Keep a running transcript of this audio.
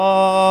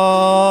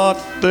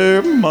what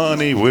their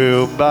money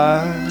will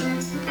buy.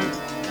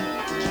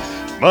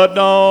 But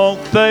don't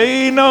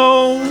they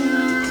know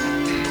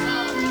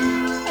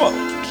what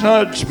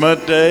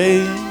Judgment Day,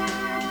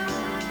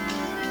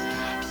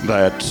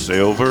 that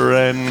silver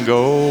and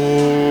gold's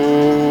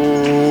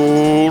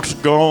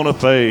gonna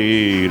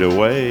fade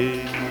away.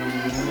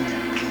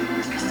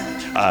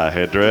 I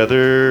had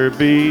rather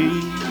be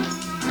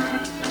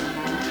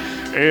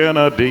in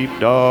a deep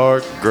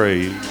dark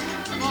grave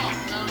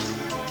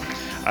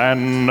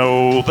and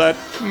know that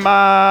my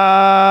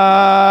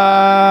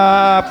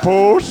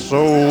poor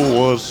soul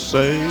was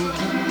saved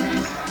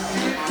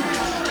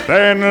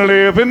than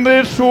live in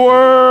this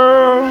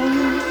world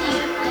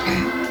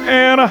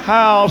in a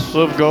house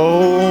of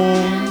gold,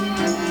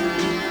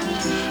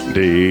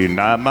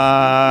 deny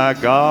my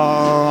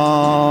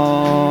God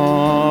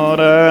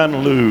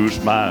and lose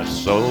my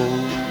soul.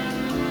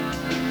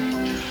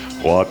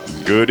 What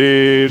good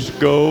is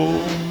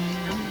gold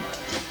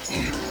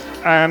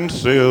and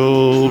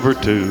silver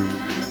too,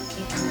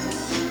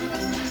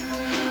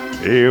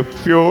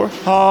 if your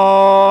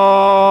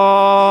heart's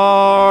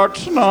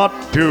not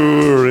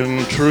pure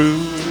and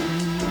true?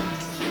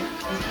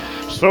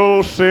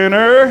 So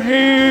sinner,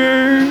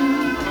 hear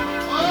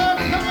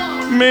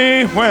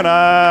me when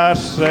I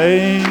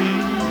say,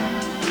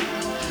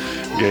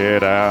 get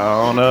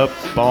down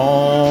upon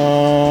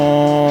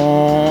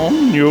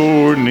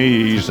your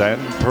knees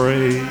and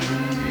pray.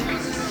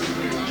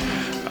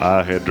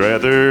 I had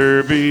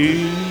rather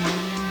be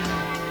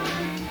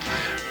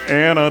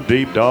in a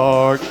deep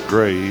dark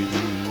grave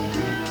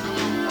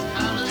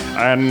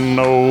and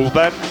know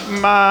that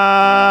my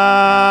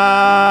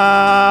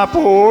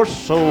poor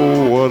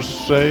soul was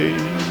saved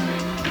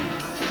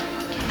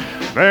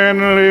than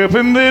live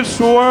in this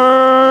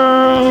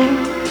world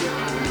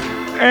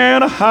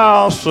in a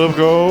house of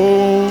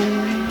gold,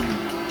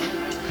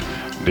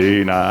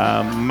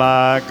 deny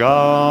my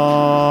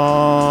God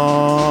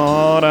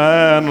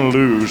and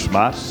lose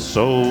my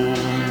soul.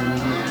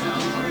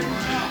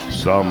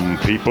 Some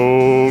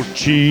people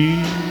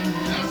cheat,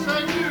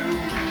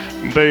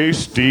 they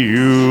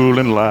steal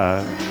and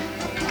lie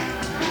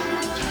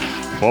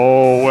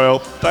for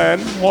wealth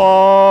and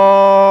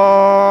what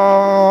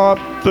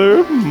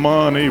their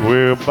money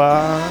will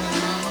buy.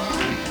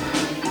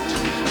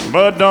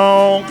 But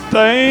don't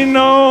they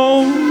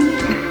know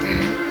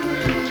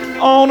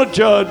on a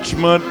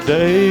judgment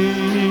day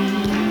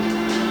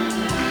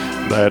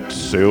that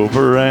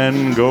silver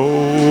and gold's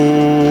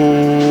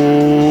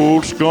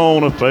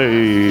gonna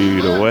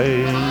fade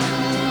away?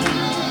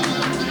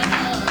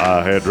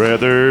 I had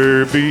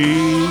rather be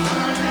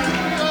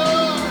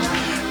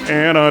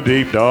in a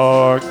deep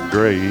dark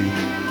grave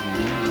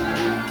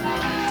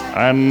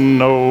and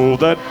know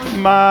that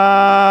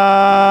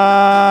my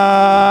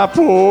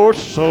poor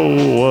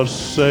soul was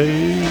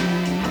saved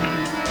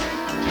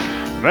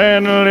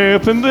than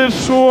live in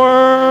this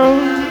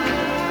world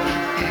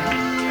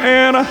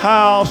in a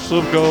house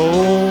of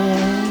gold,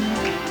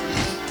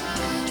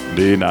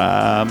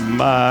 deny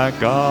my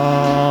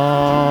God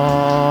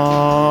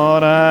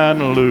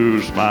and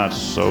lose my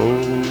soul.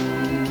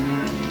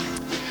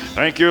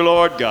 Thank you,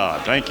 Lord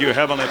God. Thank you,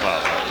 Heavenly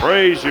Father.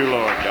 Praise you,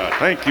 Lord God.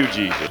 Thank you,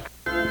 Jesus.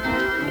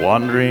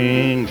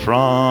 Wandering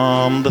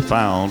from the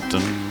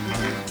fountain,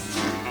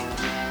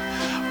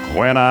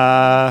 when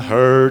I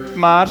heard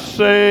my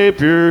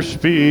Savior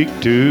speak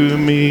to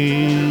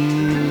me,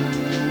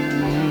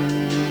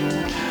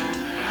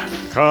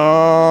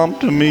 come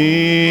to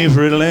me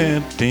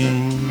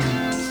relenting,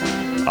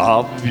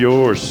 of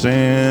your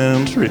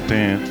sins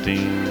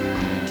repenting.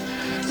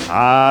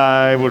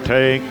 I will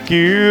take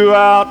you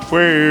out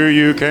where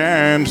you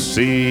can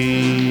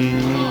see.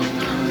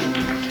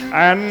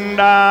 And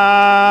I'm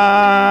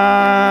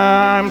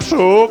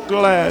so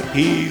glad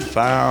he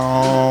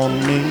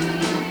found me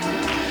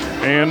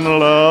in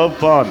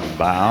love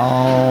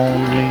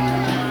unbound me,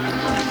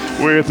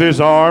 with his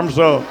arms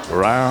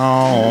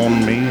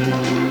around me,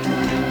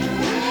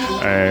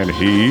 and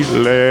he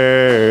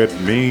led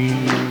me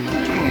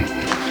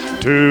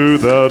to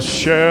the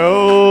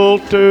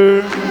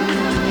shelter.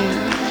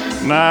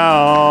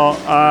 Now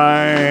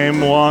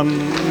I'm one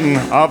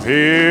of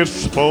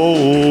his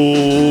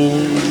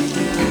fold,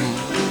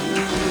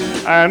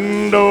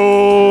 and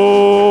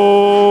oh,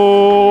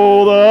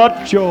 the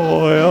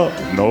joy of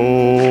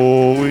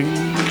knowing,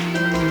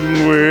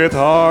 with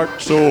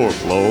hearts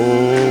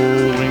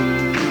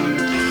o'erflowing,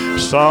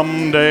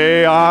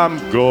 someday I'm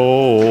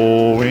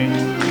going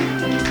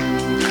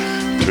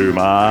to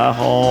my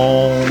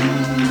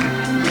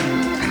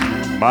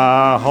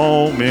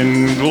home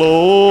in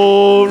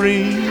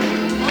glory,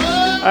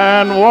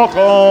 and walk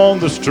on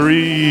the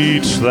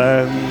streets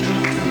that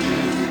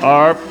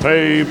are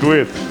paved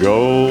with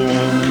gold.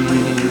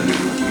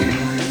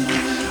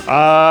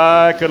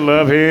 I could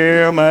love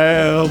him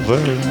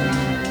ever,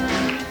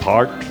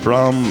 part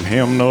from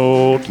him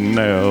no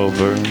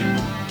never.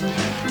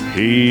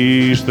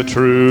 He's the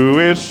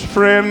truest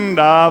friend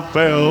I've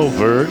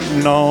ever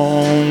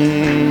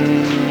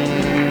known.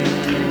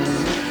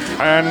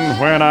 And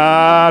when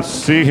I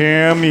see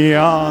him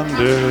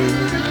yonder,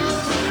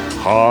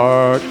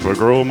 heart will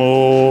grow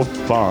more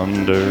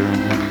fonder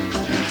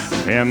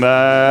in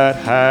that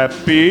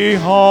happy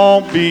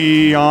home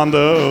beyond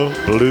the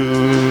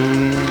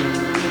blue.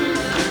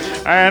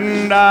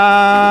 And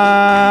I'm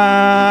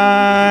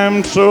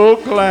so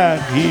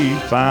glad he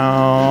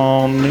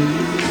found me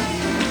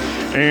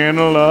in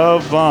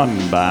love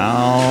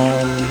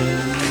unbound,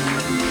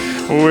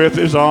 with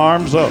his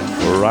arms up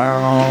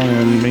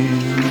around me,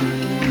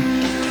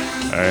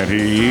 and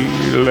he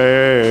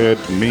led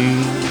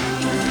me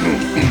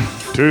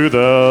to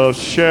the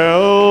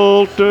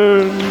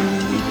shelter,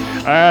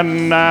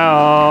 and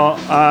now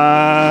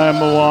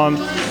I'm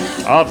one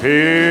of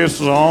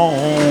his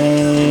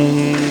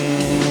own.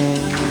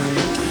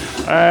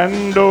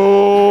 And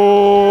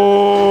oh,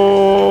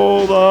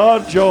 the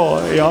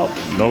joy of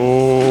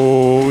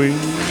knowing,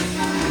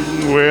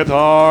 with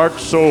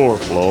hearts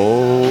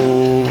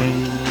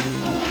o'erflowing,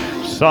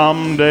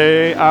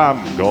 someday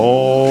I'm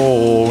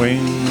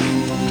going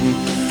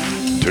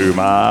to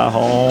my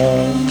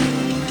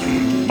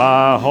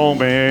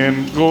home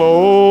in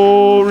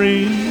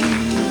glory,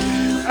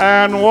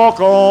 and walk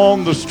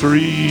on the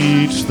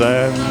streets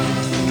that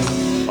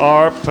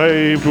are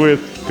paved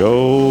with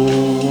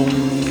gold.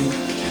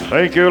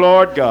 Thank you,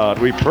 Lord God.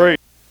 We pray.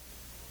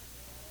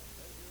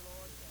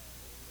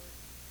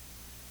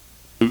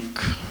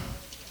 Luke.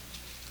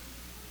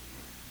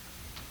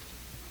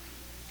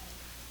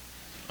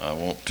 I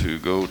want to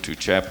go to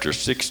chapter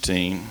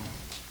 16.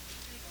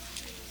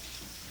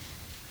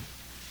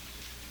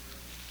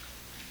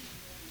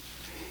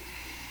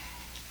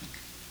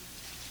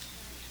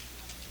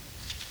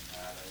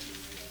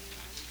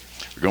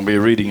 We're going to be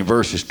reading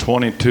verses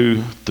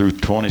 22 through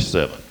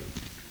 27.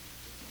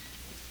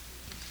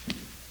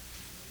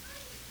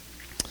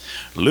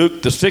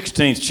 Luke, the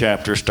 16th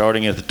chapter,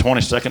 starting at the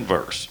 22nd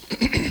verse.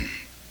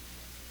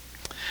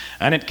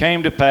 And it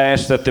came to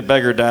pass that the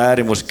beggar died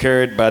and was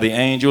carried by the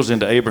angels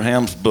into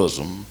Abraham's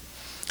bosom.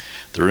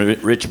 The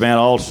rich man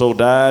also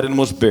died and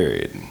was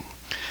buried.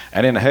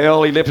 And in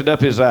hell he lifted up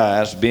his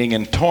eyes, being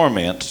in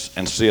torments,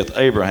 and seeth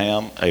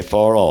Abraham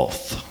afar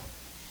off,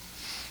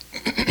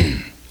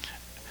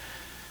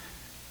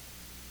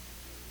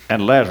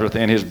 and Lazarus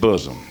in his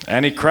bosom.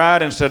 And he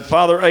cried and said,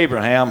 Father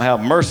Abraham, have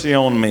mercy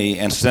on me,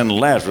 and send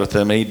Lazarus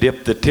to me,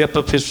 dip the tip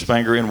of his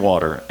finger in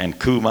water, and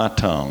cool my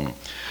tongue,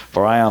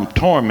 for I am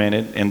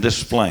tormented in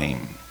this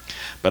flame.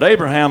 But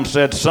Abraham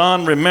said,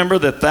 Son, remember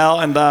that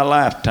thou in thy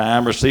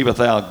lifetime receivest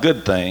thou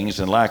good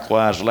things, and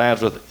likewise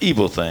Lazarus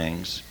evil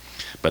things.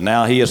 But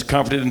now he is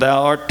comforted, and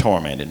thou art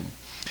tormented.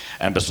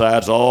 And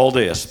besides all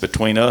this,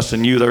 between us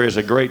and you there is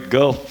a great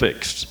gulf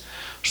fixed,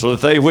 so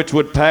that they which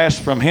would pass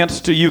from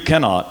hence to you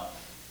cannot,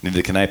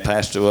 neither can they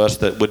pass to us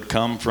that would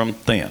come from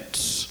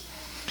thence.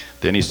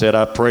 Then he said,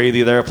 I pray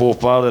thee therefore,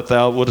 Father, that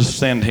thou wouldest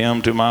send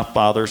him to my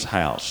father's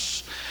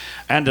house.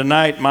 And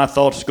tonight my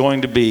thought's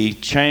going to be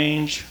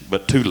change,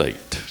 but too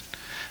late.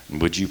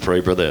 And would you pray,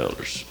 brother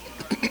elders?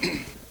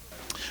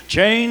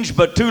 Change,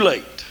 but too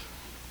late.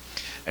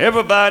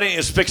 Everybody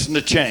is fixing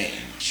to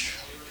change.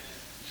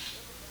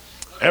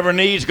 Every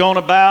knee's going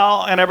to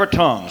bow, and every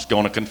tongue's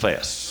going to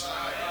confess.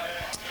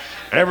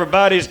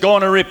 Everybody's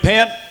going to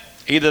repent.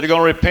 Either they're going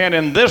to repent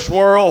in this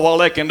world while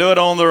they can do it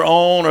on their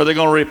own, or they're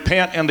going to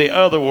repent in the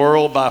other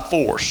world by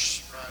force.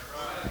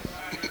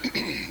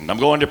 I'm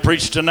going to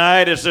preach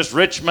tonight as this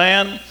rich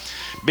man,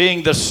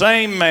 being the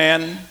same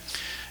man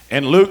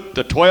in Luke,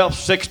 the 12th,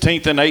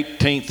 16th, and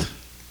 18th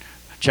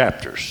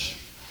chapters.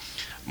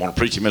 I'm going to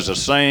preach him as the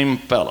same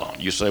fellow.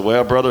 You say,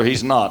 well, brother,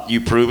 he's not.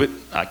 You prove it.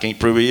 I can't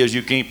prove he is.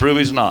 You can't prove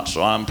he's not,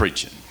 so I'm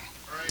preaching.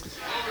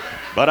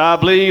 But I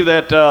believe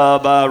that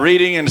by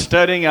reading and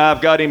studying,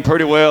 I've got him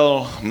pretty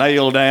well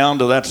nailed down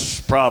to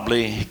that's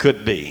probably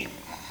could be.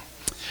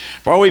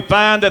 For we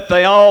find that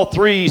they all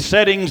three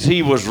settings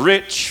he was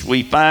rich.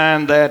 We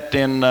find that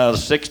in the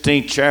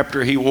 16th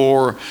chapter he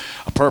wore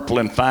a purple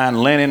and fine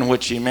linen,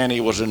 which he meant he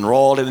was in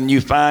royalty. And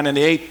you find in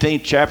the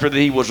 18th chapter that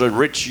he was a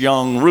rich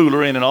young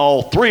ruler. And in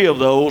all three of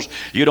those,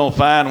 you don't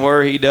find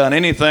where he done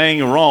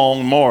anything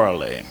wrong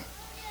morally,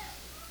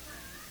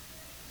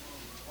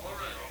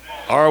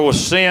 or was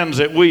sins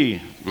that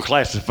we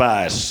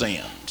classify as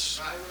sins.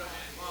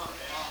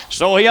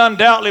 So he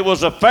undoubtedly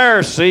was a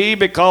Pharisee,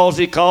 because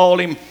he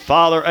called him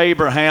Father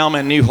Abraham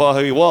and knew who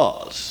he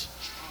was.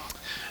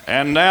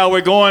 And now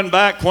we're going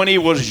back when he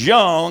was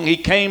young. He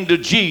came to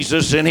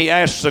Jesus and he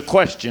asked the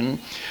question,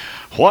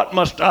 what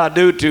must I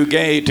do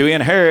to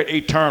inherit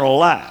eternal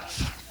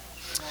life?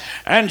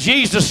 And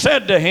Jesus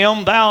said to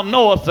him, thou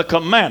knowest the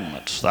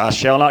commandments. Thou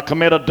shalt not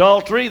commit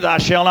adultery, thou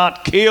shalt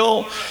not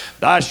kill,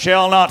 thou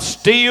shalt not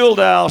steal,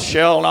 thou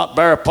shalt not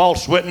bear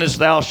false witness,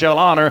 thou shalt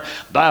honor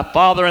thy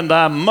father and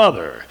thy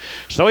mother.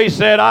 So he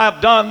said,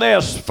 I've done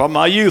this from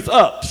my youth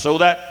up. So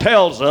that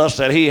tells us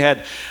that he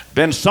had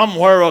been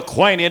somewhere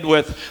acquainted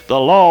with the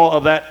law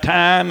of that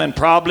time, and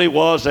probably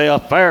was a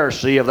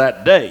Pharisee of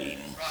that day.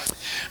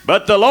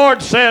 But the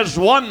Lord says,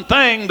 one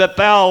thing that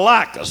thou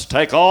lackest,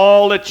 take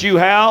all that you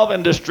have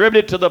and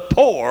distribute it to the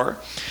poor,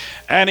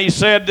 And he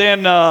said,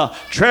 then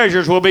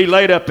treasures will be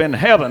laid up in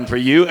heaven for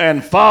you,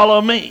 and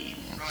follow me.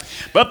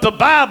 But the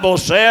Bible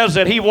says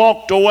that he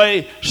walked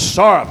away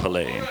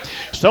sorrowfully.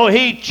 So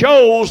he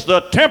chose the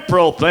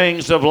temporal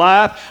things of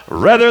life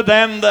rather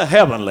than the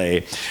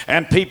heavenly.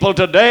 And people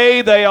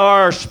today, they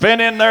are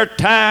spending their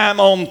time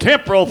on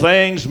temporal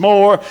things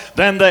more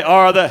than they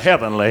are the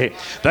heavenly.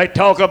 They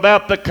talk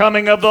about the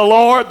coming of the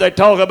Lord. They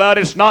talk about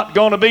it's not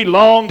going to be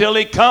long till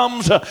he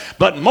comes.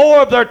 But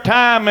more of their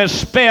time is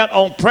spent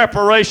on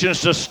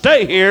preparations to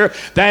stay here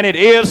than it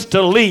is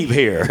to leave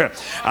here.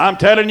 I'm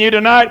telling you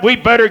tonight, we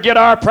better get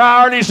our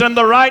priorities in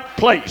the right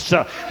place.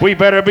 We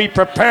better be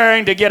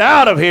preparing to get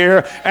out of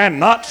here and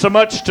not so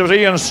much to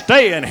be and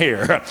staying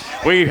here.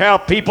 We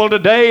have people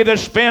today that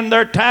spend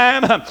their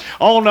time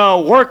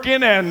on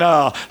working and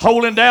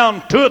holding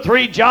down 2 or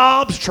 3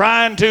 jobs,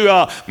 trying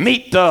to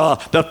meet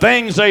the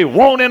things they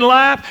want in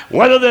life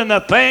rather than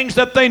the things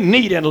that they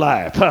need in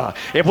life.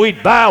 If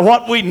we'd buy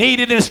what we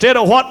needed instead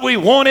of what we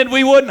wanted,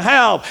 we wouldn't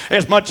have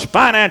as much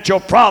financial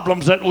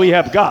problems that we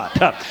have got.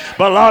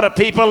 But a lot of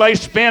people, they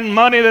spend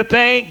money that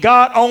they ain't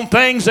got on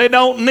things they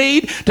don't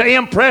need to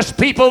impress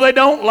people they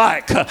don't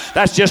like.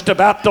 That's just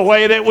about the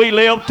way that we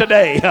live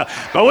today.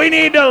 But we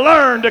need to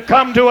learn to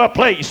come to a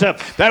place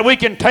that we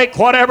can take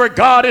whatever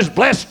God has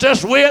blessed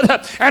us with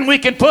and we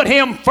can put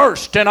him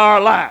first in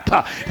our life.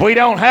 If we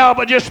don't have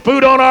but just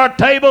food on our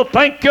table,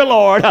 thank you,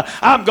 Lord.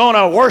 I'm going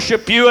to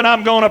worship you and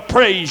I'm going to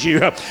praise you.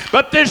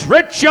 But this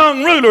rich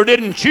young ruler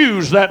didn't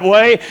choose that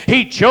way.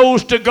 He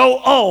chose to go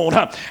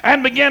on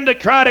and begin to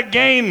try to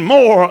gain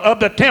more of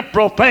the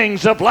temporal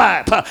things of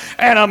life.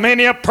 And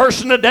many a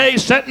person today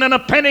sitting in a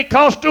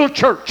Pentecostal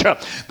church,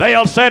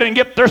 they'll sit and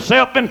get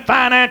themselves in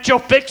financial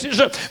fixes,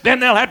 then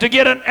they'll have to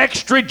get an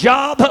extra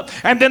job,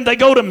 and then they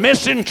go to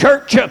missing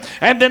church,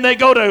 and then they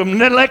go to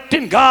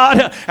neglecting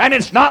God, and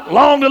it's not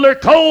long till they're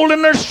cold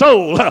in their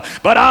soul.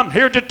 But I'm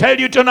here to tell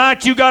you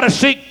tonight, you got to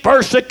seek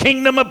first the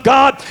kingdom of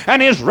God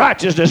and his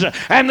righteousness,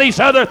 and these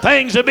other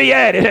things will be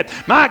added.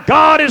 My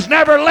God has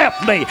never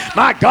left me.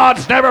 My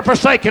God's never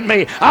forsaken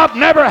me. I've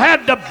never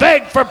had to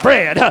beg for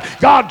bread.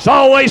 God's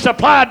always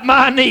supplied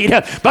my need,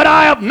 but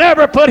I have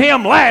never put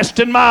him last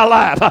in my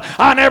life.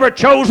 I never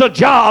chose a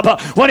job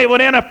when it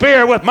would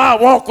interfere with my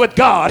walk with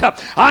God.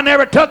 I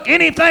never took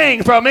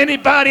anything from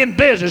anybody in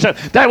business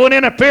that would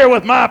interfere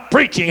with my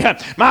preaching.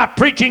 My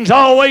preaching's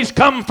always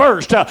come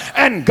first,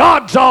 and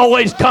God's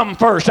always come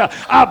first.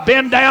 I've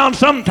been down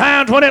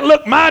sometimes when it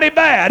looked mighty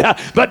bad,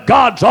 but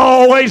God's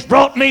always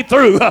brought me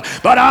through.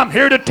 But I'm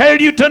here to tell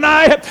you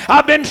tonight,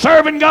 I've been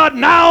serving God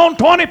now on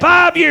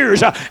 25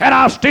 years, and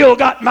I've still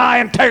got my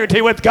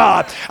integrity with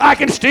God. I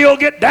can still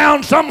get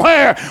down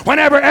somewhere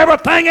whenever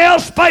everything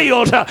else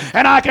fails,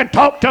 and I can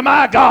talk to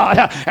my God,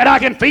 and I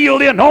can feel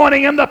the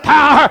anointing and the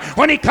power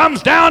when he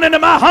comes down into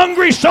my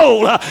hungry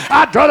soul.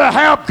 I'd rather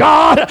have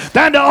God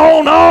than to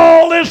own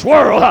all this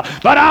world.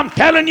 But I'm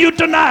telling you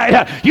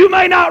tonight, you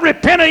may not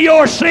repent of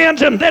your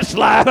sins in this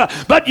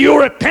life, but you'll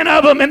repent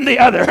of them in the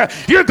other.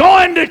 You're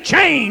going to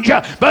change,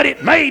 but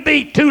it may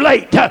be too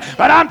late. But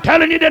I'm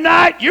telling you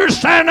tonight, you're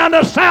standing on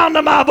the sound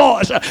of my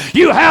voice.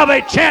 You have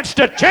a chance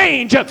to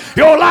change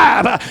your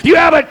life. You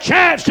have a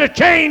chance to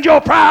change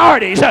your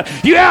priorities.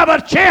 You have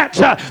a chance,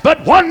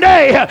 but one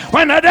day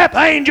when the death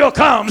angel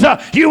comes,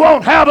 you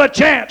won't have a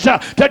chance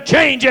to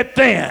change it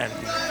then.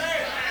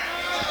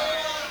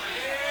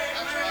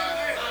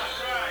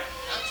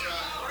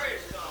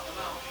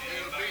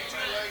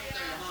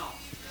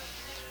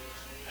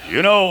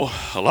 You know,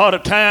 a lot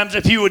of times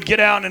if you would get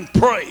out and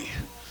pray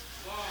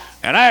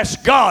and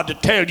ask God to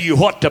tell you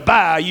what to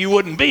buy, you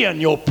wouldn't be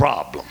in your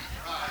problem.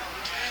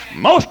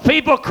 Most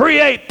people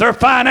create their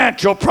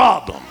financial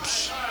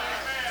problems.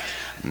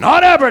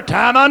 Not every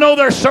time. I know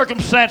there's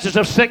circumstances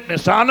of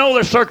sickness. I know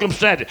there's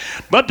circumstances.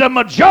 But the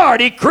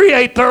majority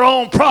create their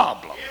own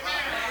problem.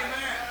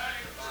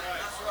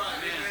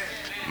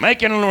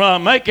 Making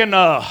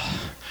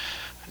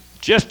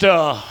just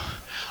a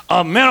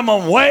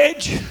minimum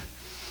wage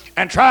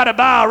and try to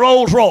buy a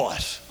Rolls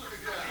Royce.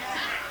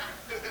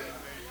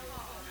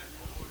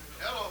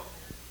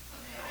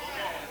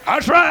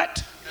 That's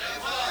right.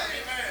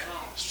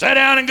 Sit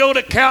down and go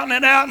to counting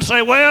it out and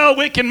say, well,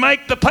 we can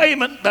make the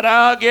payment, but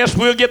I guess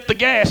we'll get the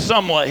gas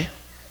some way.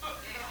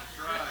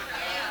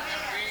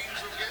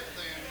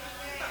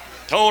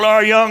 Told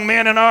our young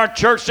men in our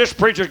church, this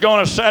preacher's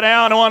going to sit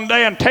down one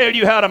day and tell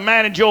you how to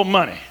manage your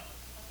money.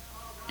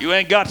 You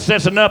ain't got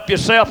sense enough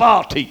yourself,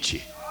 I'll teach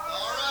you.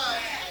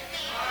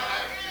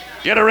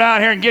 Get around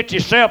here and get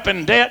yourself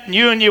in debt, and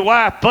you and your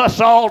wife fuss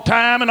all the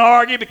time and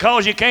argue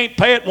because you can't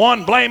pay it,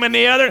 one blaming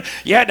the other.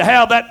 You had to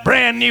have that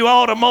brand new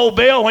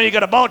automobile when you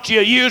could have bought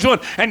you a used one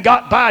and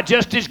got by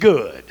just as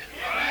good.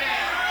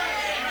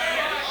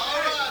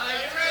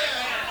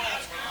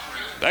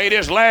 They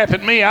just laugh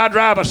at me. I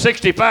drive a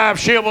 65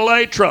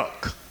 Chevrolet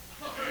truck.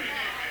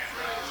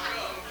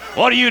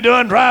 What are you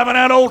doing driving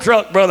that old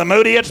truck, Brother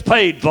Moody? It's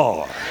paid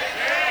for.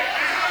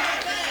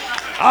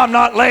 I'm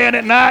not laying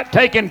at night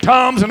taking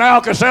Tums and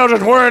Alka-Seltzers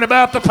and worrying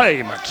about the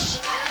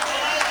payments.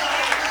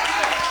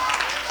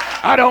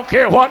 I don't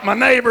care what my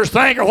neighbors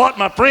think or what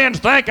my friends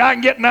think. I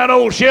can get in that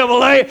old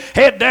Chevrolet,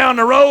 head down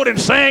the road and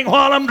sing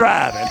while I'm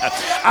driving.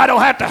 I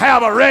don't have to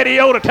have a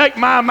radio to take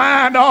my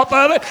mind off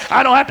of it.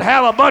 I don't have to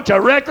have a bunch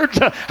of records,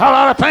 a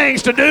lot of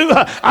things to do.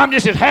 I'm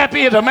just as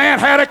happy as a man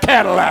had a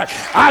Cadillac.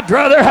 I'd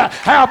rather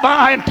have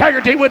my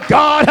integrity with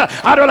God.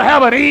 I'd rather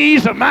have an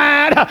ease of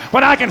mind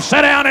when I can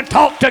sit down and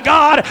talk to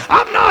God.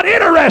 I'm not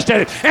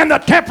interested in the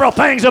temporal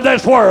things of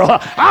this world.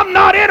 I'm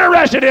not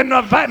interested in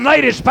the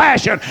latest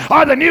fashion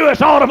or the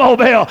newest automobile.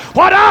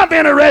 What I'm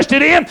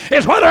interested in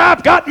is whether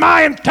I've got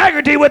my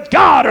integrity with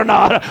God or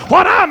not.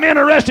 What I'm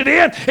interested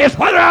in is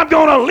whether I'm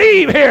going to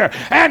leave here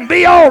and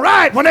be all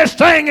right when this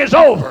thing is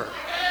over.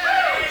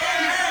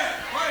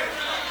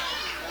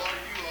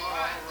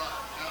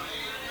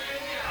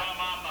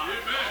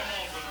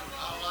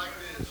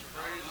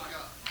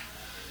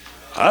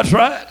 That's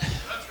right.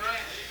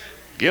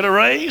 Get a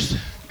raise,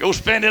 go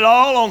spend it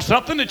all on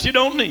something that you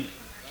don't need.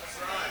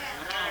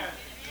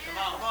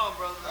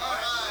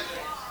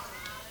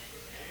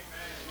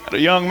 Had a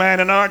young man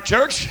in our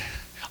church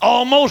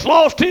almost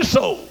lost his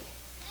soul.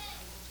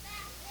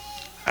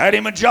 Had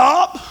him a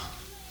job,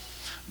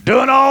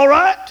 doing all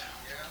right.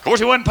 Of course,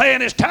 he wasn't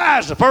paying his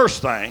tithes the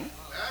first thing.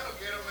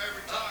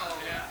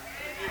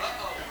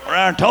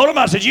 I told him,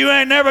 I said, you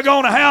ain't never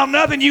going to have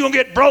nothing. You're going to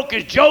get broke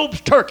as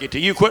Job's turkey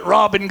till you quit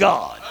robbing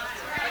God.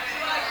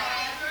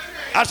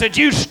 I said,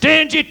 you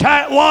stingy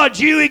tightwad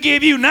Jew, he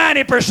give you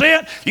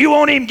 90%. You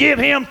won't even give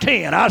him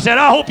 10. I said,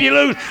 I hope you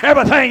lose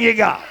everything you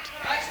got.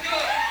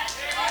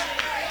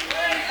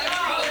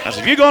 I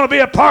said, if you're going to be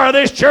a part of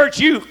this church,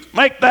 you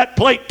make that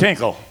plate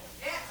tinkle.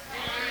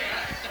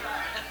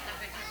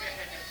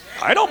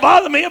 It don't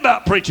bother me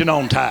about preaching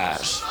on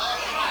tithes.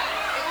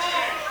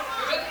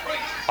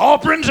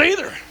 Offerings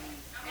either.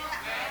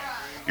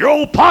 Your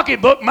old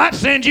pocketbook might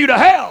send you to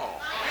hell.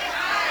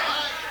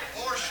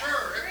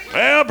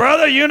 Well,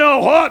 brother, you know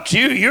what?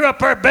 You're up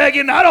there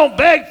begging. I don't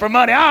beg for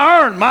money.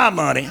 I earn my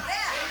money.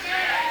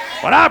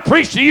 When I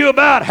preach to you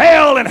about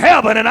hell and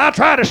heaven and I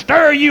try to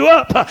stir you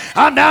up,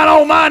 I'm down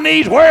on my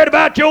knees worried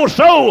about your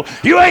soul.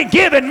 You ain't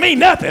giving me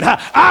nothing.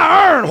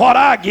 I earn what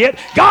I get.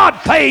 God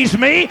pays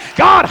me,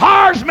 God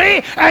hires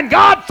me, and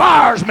God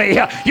fires me.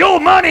 Your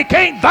money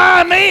can't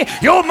buy me.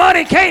 Your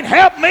money can't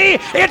help me.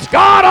 It's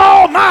God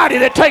Almighty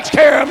that takes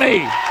care of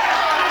me.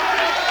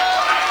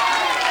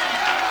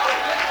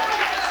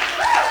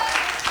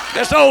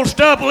 This old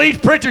stuff, well, these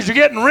preachers are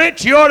getting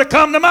rich. You ought to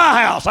come to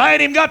my house. I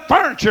ain't even got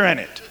furniture in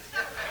it.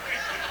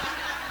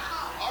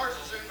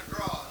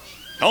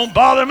 Don't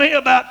bother me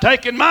about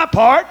taking my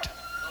part,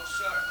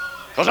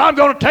 because I'm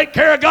going to take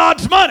care of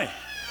God's money.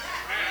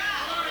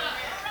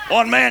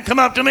 One man come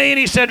up to me and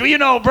he said, well, you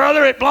know,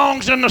 brother, it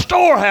belongs in the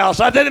storehouse.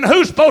 I said, and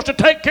who's supposed to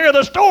take care of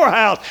the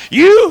storehouse?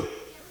 You?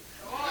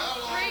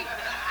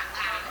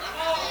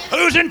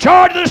 Who's in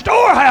charge of the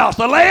storehouse?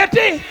 The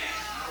laity?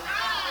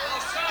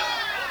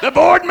 The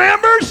board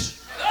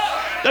members?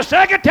 The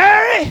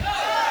secretary?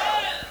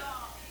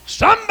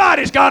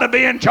 Somebody's got to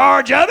be in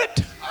charge of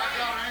it.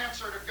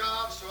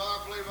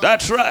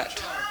 That's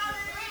right.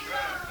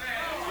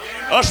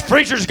 Us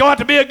preachers got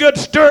to be a good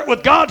steward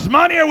with God's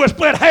money, or we'll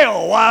split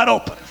hell wide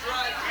open.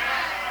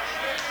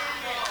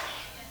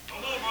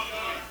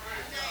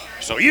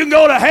 So you can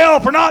go to hell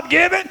for not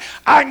giving.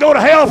 I can go to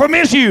hell for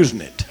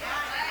misusing it.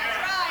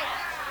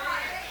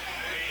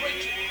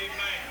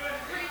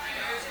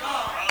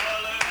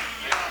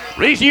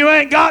 Reason you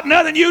ain't got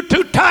nothing, you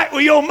too tight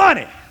with your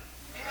money.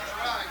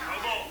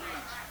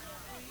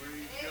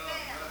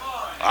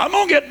 I'm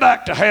going to get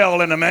back to hell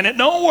in a minute.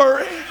 Don't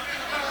worry.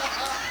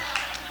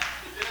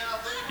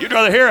 You'd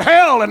rather hear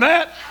hell than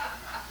that.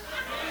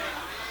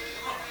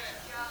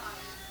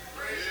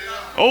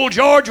 Old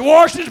George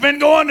Washington's been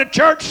going to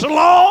church so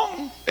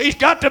long, he's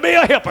got to be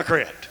a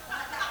hypocrite.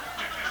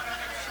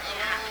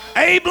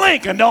 Abe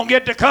Lincoln don't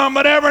get to come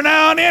but every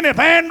now and then. If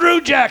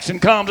Andrew Jackson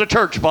comes, the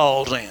church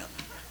falls in.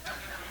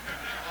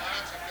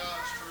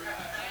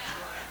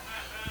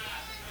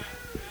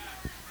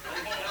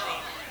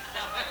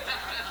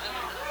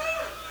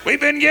 We've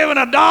been given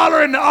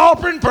 $1 in the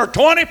offering for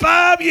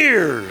 25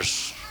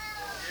 years.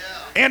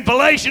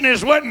 Inflation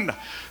has went and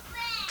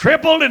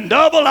tripled and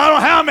doubled, I don't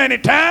know how many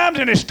times,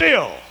 and it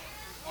still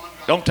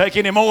don't take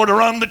any more to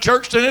run the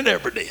church than it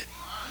ever did.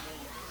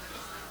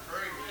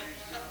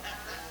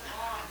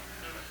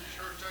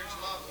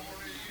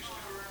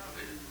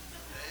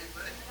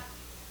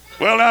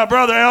 Well, now,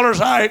 Brother Elders,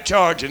 I ain't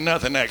charging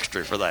nothing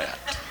extra for that.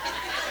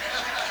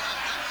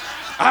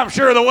 I'm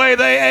sure the way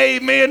they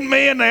amen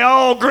me and they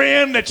all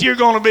grin that you're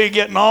going to be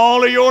getting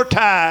all of your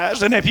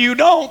tithes, and if you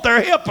don't,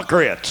 they're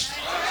hypocrites.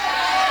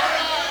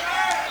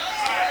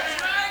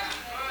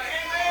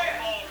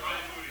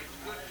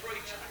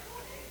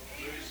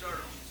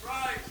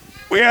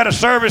 We had a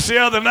service the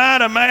other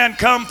night. A man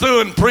come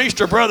through and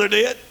preached, or brother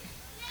did.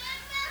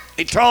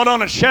 He trod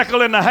on a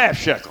shekel and a half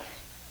shekel.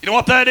 You know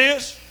what that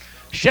is?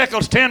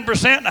 Shekel's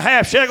 10% and a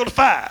half shekel's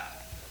 5.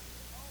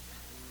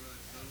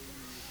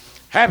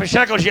 Half a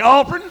shekel is your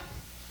offering.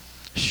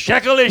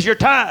 Shekel is your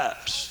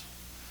tithes.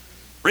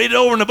 Read it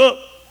over in the book.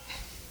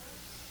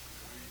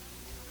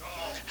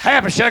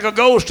 Half a shekel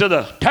goes to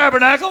the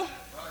tabernacle,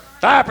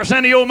 5%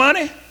 of your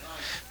money,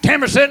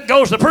 10%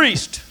 goes to the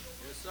priest.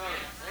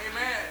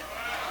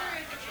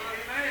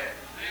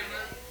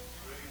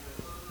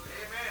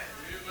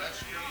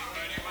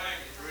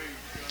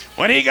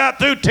 When he got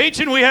through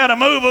teaching, we had a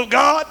move of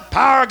God.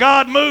 Power of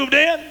God moved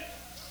in.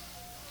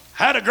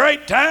 Had a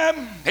great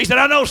time. He said,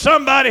 I know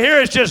somebody here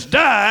has just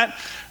died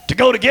to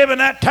go to giving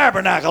that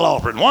tabernacle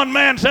offering. One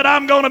man said,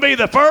 I'm going to be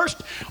the first.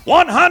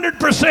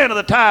 100% of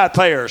the tithe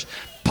payers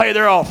pay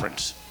their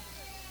offerings.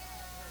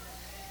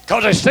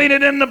 Because they've seen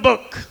it in the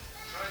book.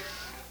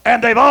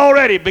 And they've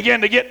already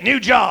begun to get new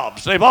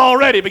jobs. They've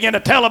already begun to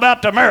tell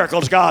about the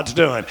miracles God's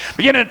doing.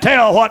 Beginning to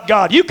tell what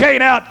God. You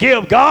can't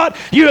outgive God.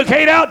 You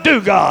can't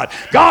outdo God.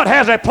 God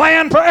has a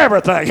plan for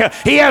everything.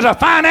 He has a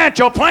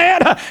financial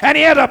plan, and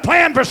He has a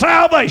plan for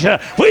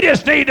salvation. We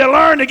just need to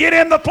learn to get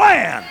in the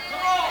plan.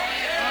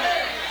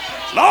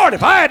 Lord,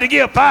 if I had to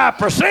give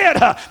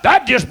 5%,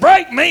 that'd just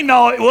break me.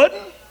 No, it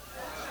wouldn't.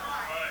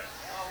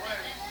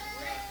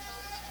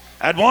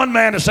 I had one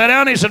man that sat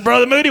down and he said,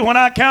 Brother Moody, when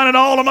I counted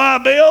all of my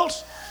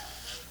bills,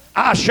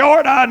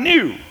 I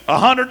knew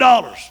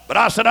 $100. But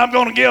I said, I'm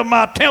going to give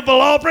my temple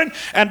offering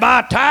and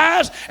my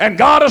tithes, and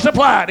God will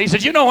supply it. He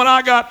said, you know, when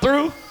I got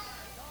through,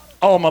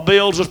 all my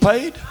bills was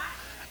paid.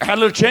 I had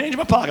a little change in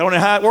my pocket. I don't know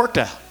how it worked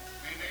out.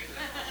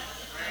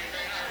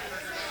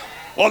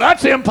 Well,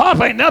 that's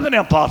impossible. Ain't nothing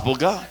impossible,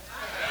 God.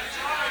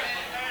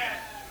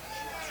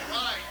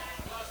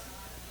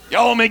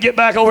 Y'all want me to get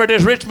back over to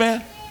this rich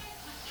man?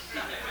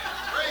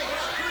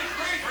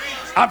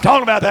 I'm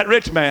talking about that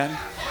rich man.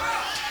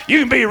 You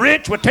can be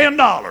rich with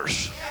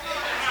 $10.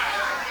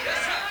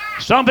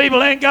 Some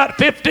people ain't got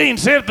 15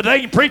 cents, but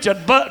they can pinch a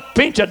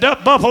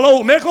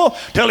buffalo nickel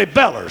till he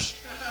bellers.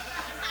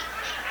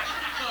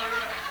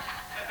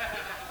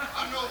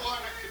 I know what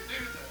I can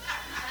do that.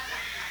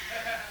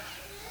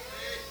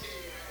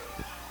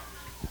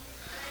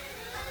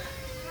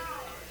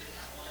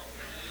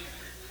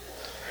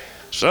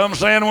 Some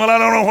saying, well, I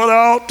don't know whether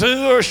I ought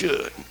to or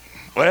should.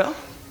 Well,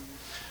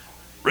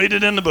 read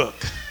it in the book.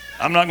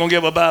 I'm not going to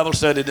give a Bible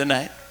study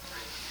tonight.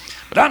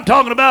 But I'm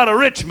talking about a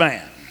rich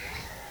man.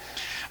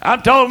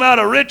 I'm talking about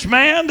a rich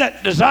man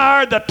that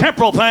desired the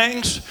temporal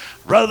things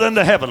rather than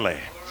the heavenly.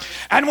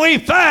 And we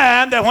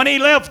find that when he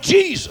left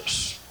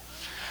Jesus,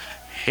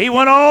 he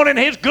went on and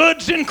his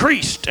goods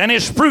increased and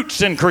his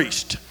fruits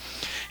increased.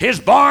 His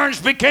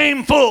barns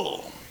became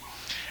full.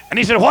 And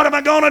he said, what am I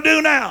going to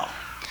do now?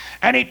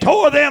 And he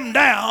tore them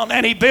down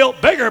and he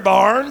built bigger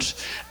barns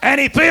and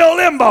he filled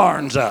them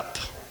barns up.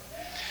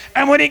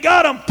 And when he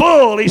got them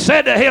full, he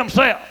said to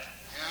himself,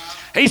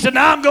 he said,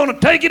 now I'm going to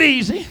take it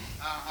easy.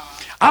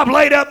 I've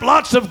laid up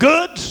lots of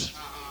goods.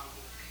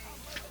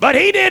 But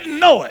he didn't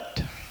know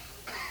it.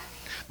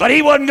 But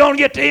he wasn't going to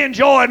get to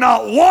enjoy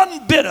not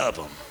one bit of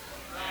them.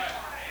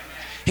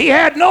 He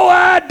had no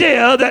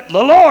idea that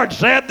the Lord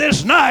said,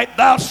 this night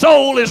thy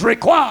soul is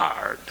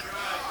required.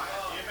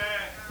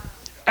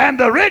 And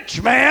the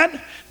rich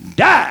man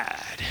died.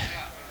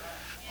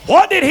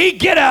 What did he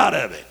get out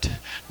of it?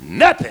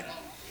 Nothing.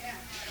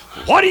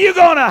 What are you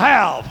going to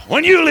have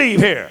when you leave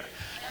here?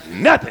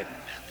 Nothing.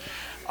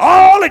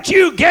 All that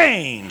you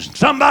gain,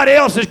 somebody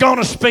else is going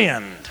to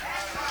spend.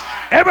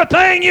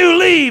 Everything you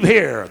leave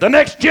here, the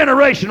next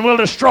generation will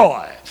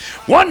destroy.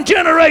 One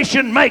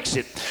generation makes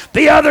it,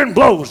 the other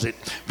blows it.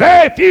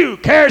 Very few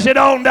carries it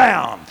on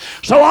down.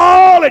 So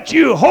all that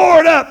you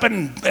hoard up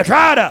and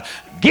try to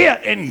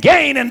get and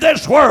gain in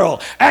this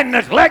world and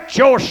neglect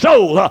your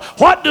soul.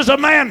 What does a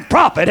man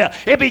profit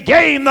if he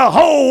gain the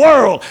whole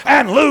world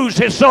and lose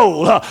his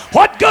soul?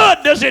 What good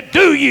does it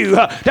do you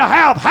to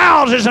have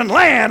houses and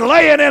land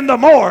laying in the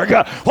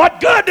morgue? What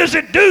good does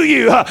it do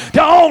you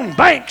to own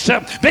banks,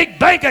 big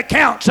bank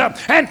accounts,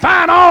 and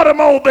fine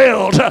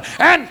automobiles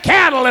and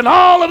cattle and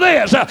all of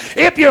this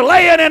if you're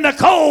laying in the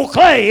cold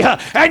clay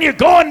and you're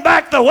going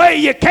back the way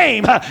you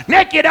came?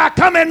 Naked I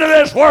come into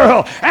this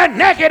world and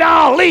naked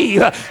I'll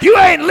leave. You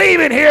ain't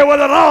leaving here with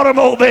an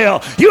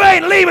automobile. You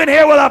ain't leaving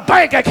here with a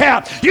bank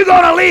account. You're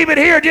going to leave it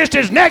here just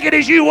as naked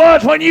as you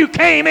was when you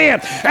came in.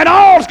 And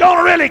all's going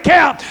to really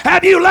count,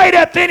 have you laid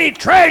up any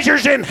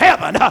treasures in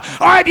heaven? Or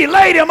have you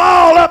laid them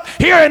all up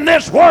here in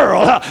this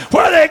world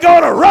where they're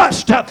going to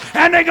rust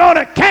and they're going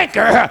to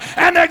canker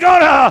and they're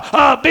going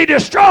to be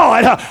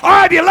destroyed? Or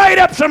have you laid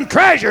up some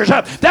treasures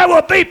that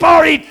will be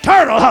for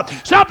eternal?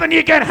 Something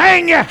you can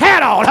hang your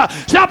hat on.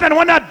 Something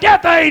when the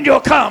death angel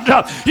comes,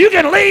 you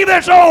can leave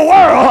this old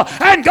world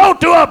and go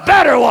to a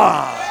better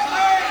one.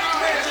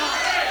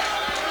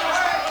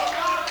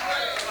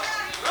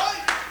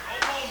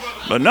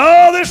 But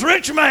no, this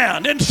rich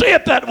man didn't see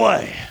it that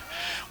way.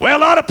 Well, a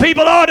lot of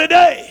people are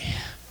today.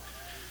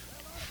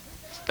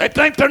 They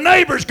think their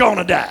neighbor's going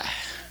to die.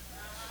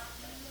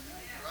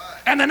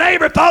 And the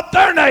neighbor thought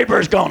their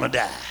neighbor's going to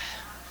die.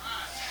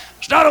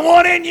 It's not a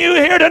one in you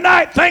here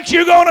tonight thinks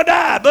you're going to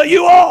die, but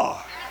you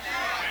are.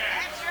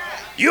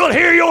 You'll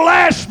hear your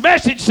last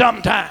message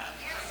sometime.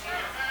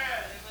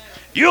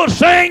 You'll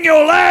sing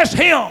your last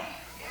hymn.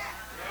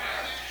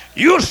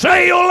 You'll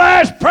say your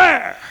last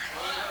prayer.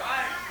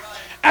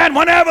 And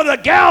whenever the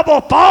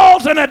gavel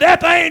falls and the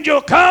death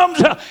angel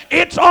comes,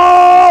 it's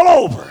all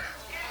over.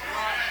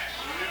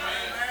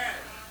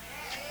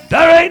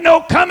 There ain't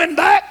no coming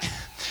back.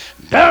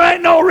 There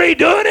ain't no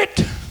redoing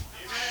it.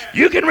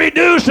 You can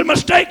redo some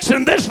mistakes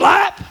in this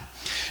life.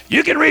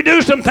 You can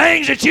redo some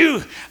things that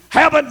you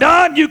haven't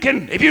done. You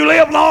can, if you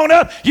live long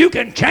enough, you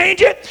can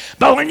change it.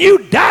 But when you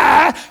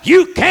die,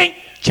 you can't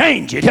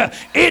change it.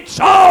 It's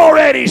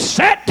already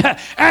set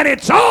and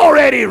it's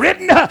already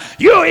written.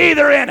 You're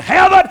either in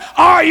heaven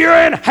or you're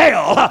in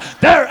hell.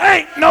 There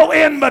ain't no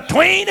in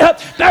between.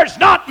 There's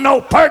not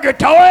no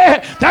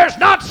purgatory. There's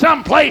not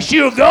some place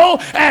you go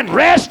and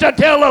rest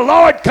until the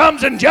Lord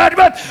comes in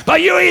judgment.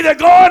 But you're either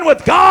going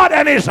with God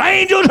and his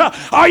angels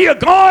or you're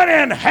going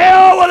in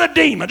hell with the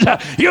demons.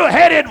 You're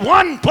headed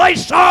one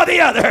place or the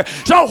other.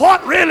 So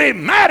what really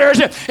matters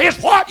is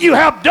what you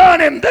have done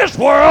in this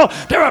world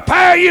to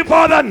prepare you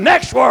for the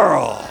next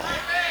world.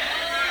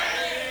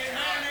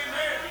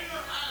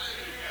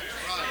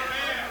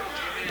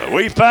 But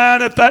we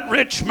find that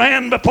rich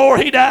man, before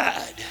he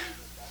died,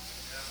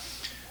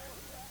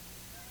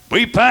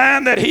 we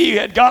find that he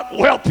had got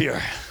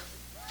wealthier.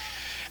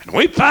 And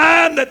we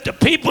find that the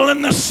people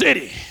in the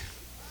city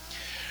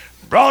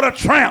brought a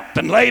tramp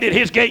and laid at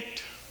his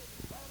gate.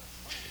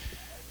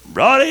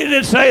 Brought it,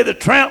 didn't say the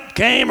tramp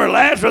came or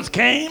Lazarus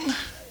came,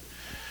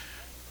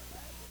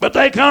 but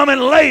they come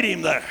and laid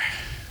him there.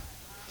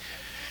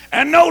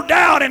 And no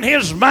doubt in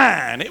his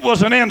mind it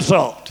was an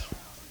insult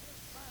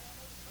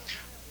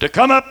to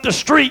come up the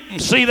street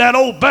and see that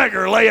old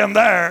beggar laying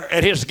there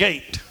at his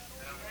gate.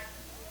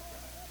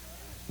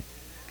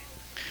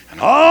 And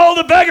all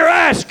the beggar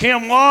asked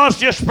him was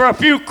just for a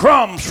few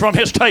crumbs from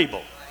his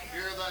table.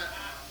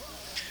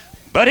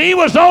 But he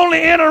was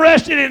only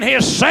interested in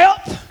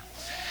himself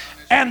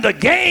and the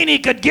gain he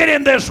could get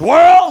in this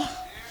world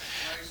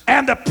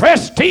and the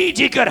prestige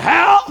he could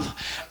have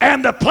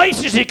and the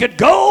places he could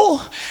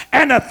go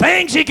and the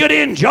things he could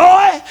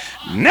enjoy,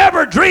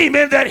 never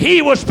dreaming that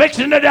he was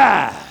fixing to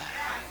die.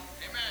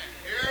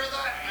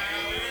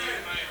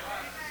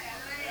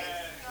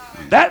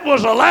 That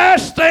was the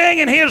last thing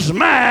in his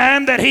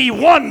mind, that he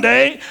one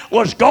day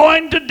was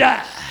going to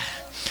die.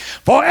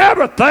 For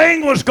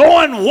everything was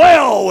going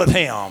well with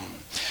him.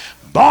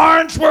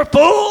 Barns were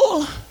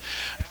full,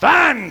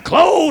 fine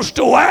clothes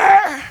to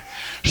wear,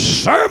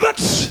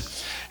 servants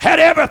had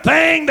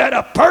everything that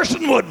a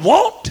person would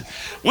want.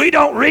 We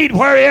don't read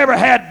where he ever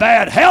had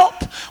bad health.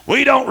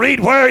 We don't read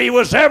where he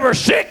was ever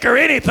sick or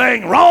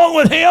anything wrong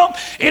with him.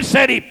 It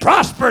said he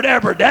prospered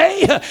every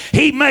day.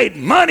 He made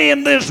money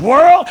in this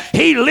world.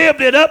 He lived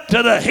it up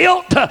to the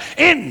hilt,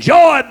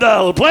 enjoyed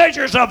the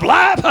pleasures of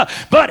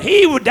life, but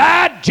he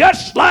died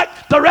just like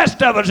the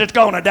rest of us is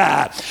going to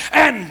die.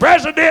 And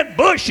President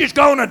Bush is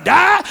going to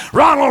die.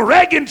 Ronald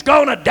Reagan's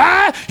going to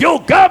die. Your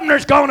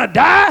governor's going to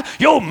die.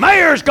 Your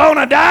mayor's going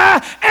to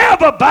die.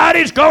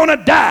 Everybody's going to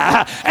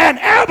die. And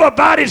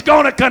everybody's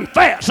going to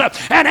confess.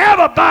 And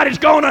everybody's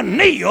going to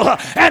kneel.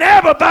 And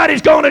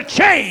everybody's going to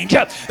change.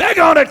 They're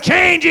going to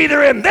change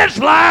either in this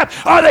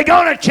life or they're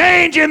going to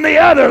change in the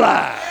other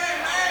life.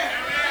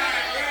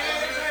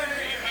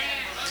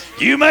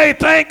 You may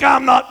think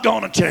I'm not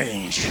going to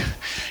change.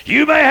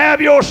 You may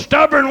have your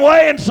stubborn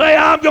way and say,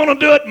 I'm going to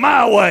do it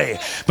my way.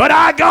 But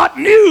I got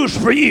news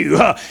for you.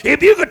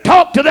 If you could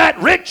talk to that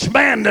rich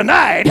man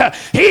tonight,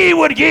 he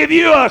would give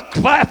you a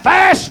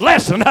fast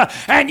lesson,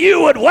 and you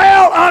would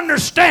well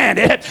understand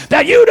it,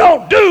 that you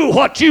don't do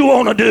what you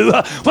want to do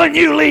when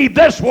you leave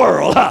this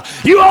world.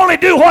 You only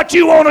do what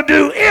you want to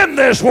do in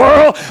this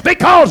world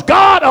because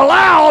God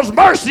allows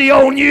mercy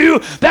on you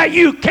that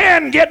you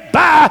can get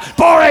by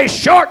for a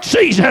short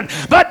season.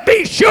 But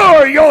be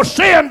sure your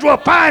sins will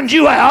find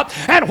you out.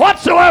 And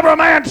whatsoever a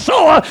man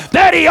soweth,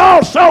 that he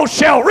also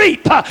shall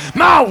reap.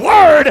 My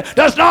word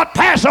does not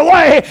pass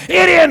away,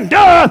 it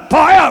endureth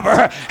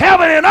forever.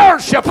 Heaven and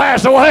earth shall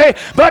pass away,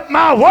 but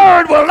my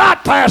word will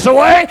not pass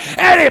away.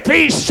 And if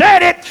he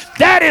said it,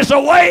 that is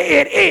the way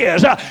it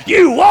is.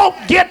 You won't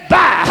get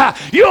by.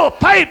 You'll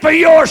pay for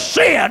your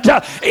sins,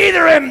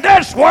 either in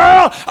this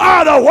world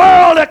or the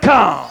world to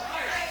come.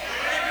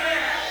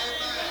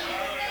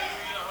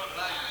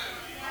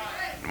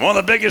 One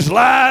of the biggest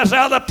lies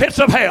out of the pits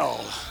of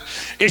hell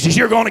is that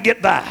you're going to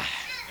get by.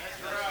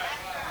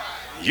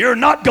 You're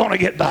not going to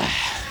get by.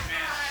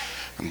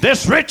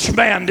 This rich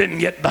man didn't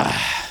get by.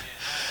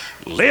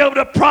 Lived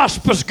a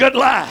prosperous, good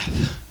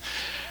life.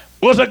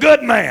 Was a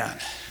good man.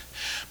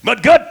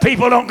 But good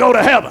people don't go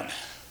to heaven.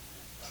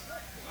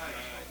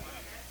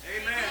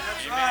 Amen.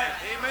 That's right.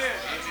 Amen.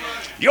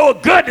 Your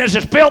goodness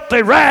is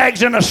filthy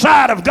rags in the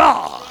sight of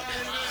God.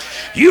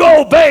 You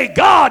obey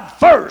God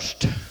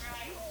first.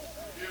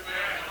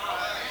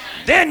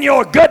 Then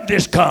your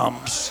goodness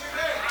comes.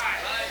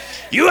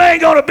 You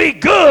ain't going to be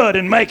good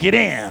and make it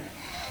in.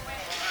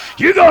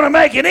 You're going to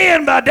make it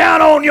in by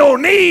down on your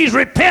knees,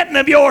 repenting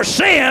of your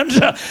sins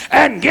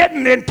and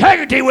getting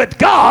integrity with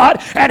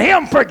God and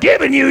Him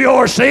forgiving you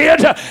your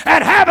sins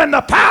and having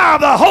the power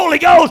of the Holy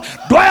Ghost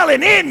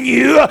dwelling in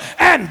you.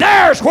 And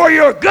there's where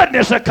your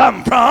goodness will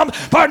come from.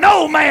 For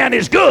no man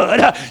is good.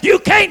 You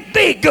can't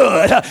be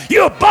good.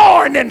 You're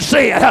born in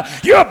sin.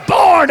 You're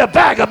born a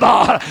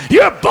vagabond.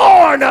 You're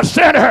born a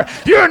sinner.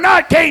 You're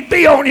not can't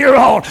be on your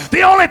own.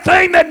 The only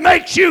thing that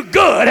makes you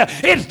good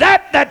is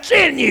that's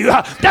in you,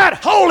 that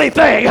holy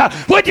thing,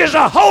 which is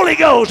the Holy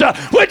Ghost,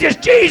 which is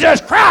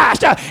Jesus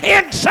Christ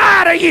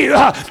inside of you.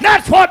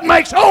 That's what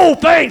makes old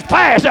things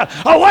pass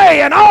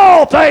away and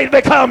all things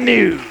become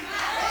new.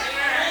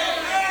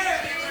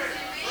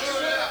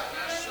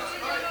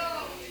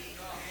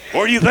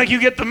 Where do you think you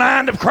get the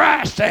mind of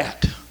Christ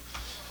at?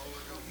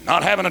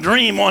 Not having a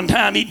dream one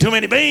time, eating too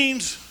many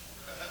beans.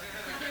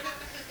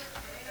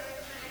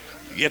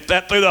 You get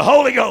that through the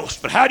Holy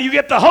Ghost. But how do you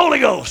get the Holy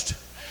Ghost?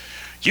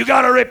 You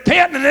got to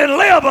repent and then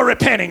live a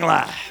repenting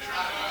life.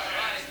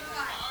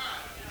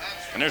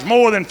 And there's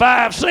more than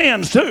 5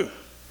 sins too.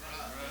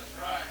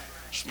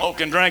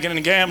 Smoking, drinking,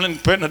 and gambling,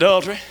 committing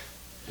adultery.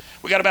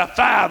 We got about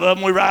 5 of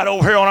them we write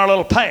over here on our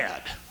little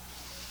pad.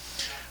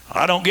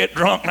 I don't get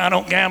drunk, and I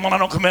don't gamble, and I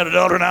don't commit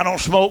adultery, and I don't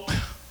smoke.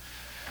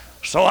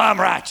 So I'm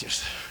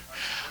righteous.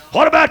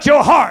 What about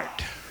your heart?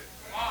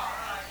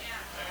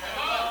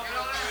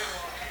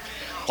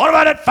 What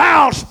about that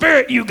foul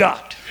spirit you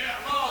got?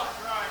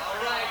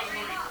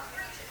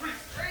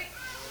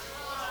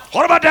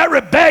 What about that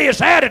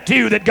rebellious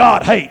attitude that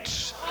God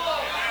hates?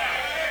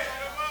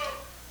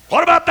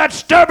 What about that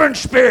stubborn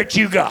spirit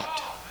you got?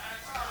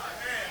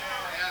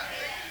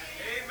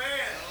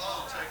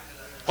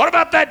 What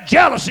about that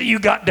jealousy you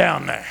got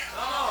down there?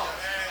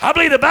 I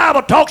believe the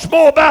Bible talks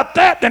more about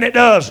that than it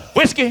does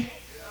whiskey.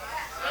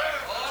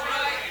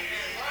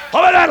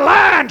 What about that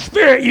lying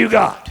spirit you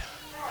got?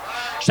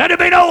 Said there'd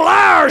be no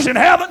liars in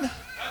heaven.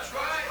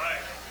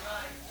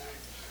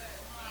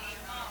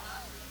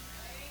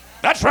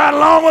 That's right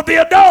along with the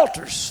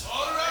adulterers.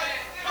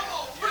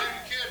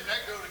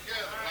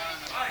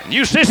 And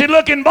you sissy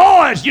looking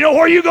boys, you know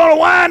where you're going to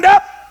wind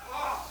up?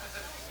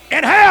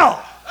 In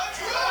hell.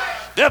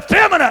 The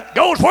effeminate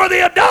goes where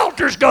the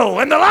adulterers go,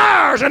 and the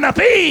liars and the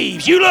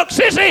thieves. You look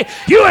sissy,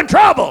 you in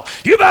trouble.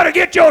 You better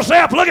get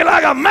yourself looking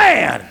like a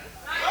man.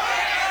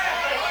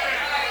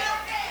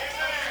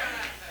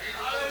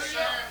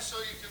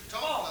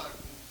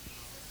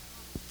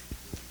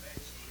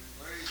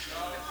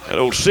 That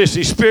old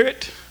sissy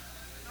spirit.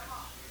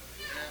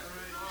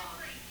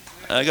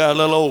 I got a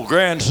little old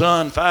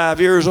grandson, 5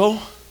 years old.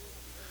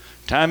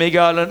 Time he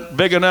got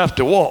big enough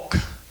to walk,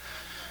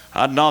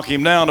 I'd knock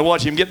him down to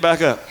watch him get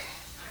back up.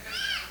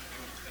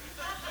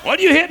 What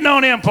are you hitting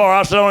on him for?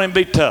 I said, on him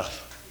be tough.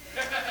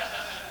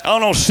 I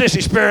don't know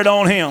sissy spirit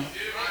on him.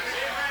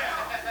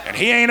 And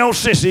he ain't no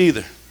sissy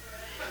either.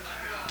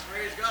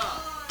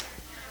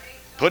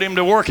 Put him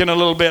to working a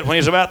little bit when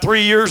he's about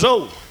 3 years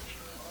old.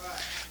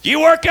 You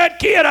work that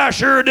kid, I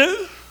sure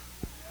do.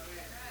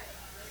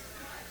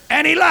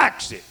 And he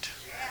likes it.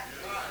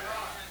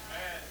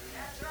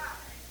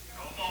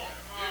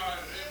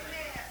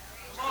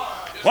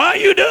 Why are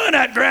you doing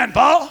that,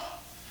 Grandpa?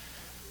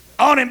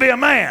 I want him to be a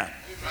man.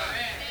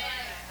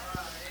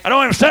 I don't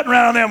want him sitting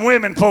around them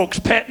women folks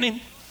petting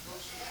him.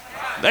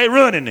 They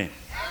ruining him.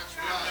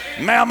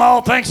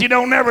 Mamaw thinks he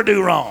don't never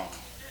do wrong.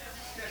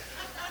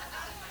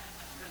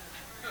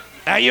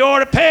 Now you ought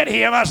to pet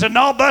him. I said,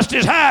 no, bust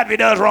his hide if he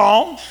does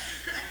wrong.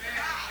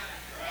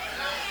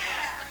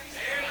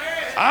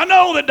 I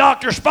know that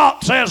Dr.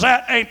 Spock says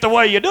that ain't the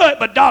way you do it,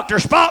 but Dr.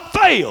 Spock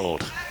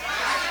failed.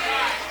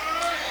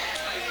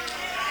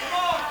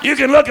 You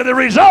can look at the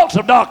results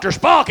of Dr.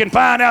 Spock and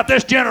find out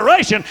this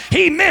generation,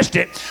 he missed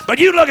it. But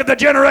you look at the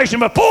generation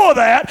before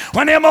that,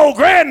 when them old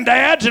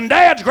granddads and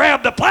dads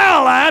grabbed the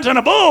plow lines and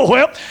a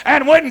bullwhip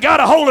and went and got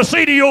a hold of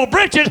seat of your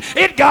britches,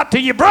 it got to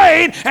your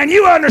brain and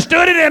you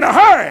understood it in a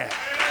hurry.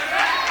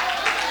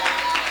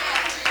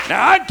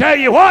 Now, I tell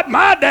you what,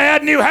 my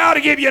dad knew how to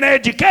give you an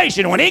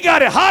education. When he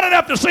got it hot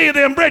enough to see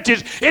them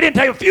britches, it didn't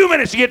take a few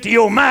minutes to get to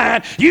your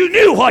mind. You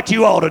knew what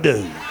you ought to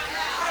do.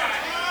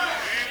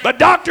 But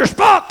Dr.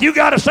 Spock, you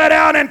got to sit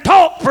down and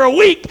talk for a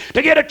week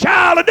to get a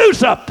child to do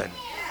something.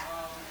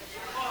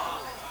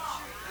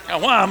 Now,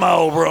 why am I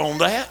over on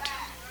that?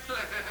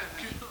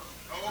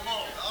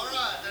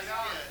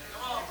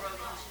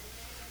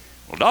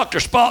 Well, Dr.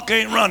 Spock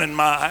ain't running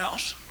my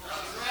house.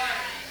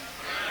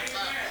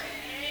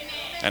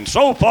 And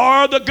so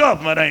far, the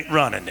government ain't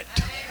running it.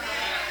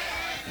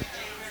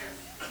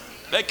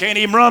 They can't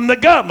even run the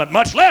government,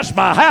 much less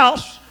my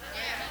house.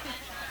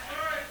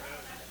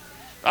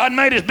 If I'd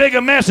made as big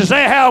a mess as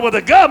they have with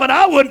the government,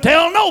 I wouldn't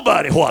tell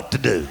nobody what to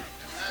do.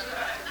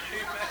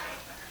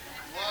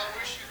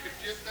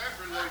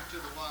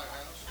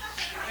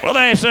 Well,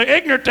 they ain't so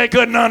ignorant they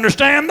couldn't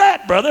understand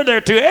that, brother.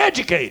 They're too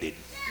educated.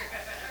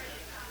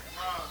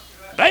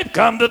 They've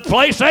come to the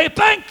place they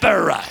think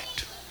they're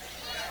right.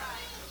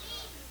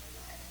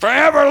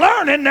 Forever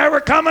learning, never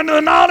coming to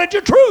the knowledge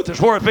of truth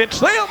is where it fits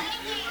them.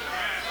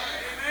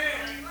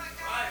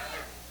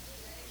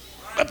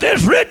 But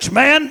this rich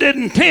man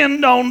didn't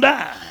intend on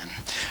dying.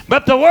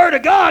 But the Word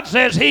of God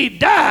says he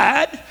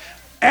died,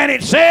 and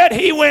it said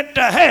he went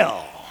to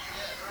hell.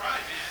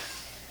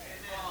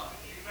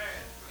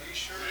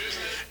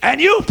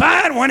 And you'll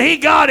find when he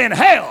got in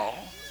hell,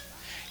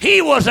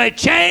 he was a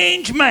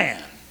changed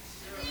man.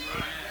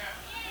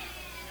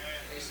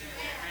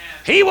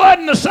 He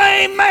wasn't the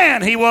same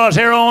man he was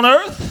here on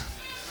earth.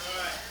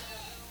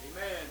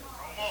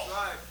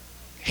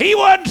 He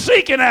wasn't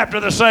seeking after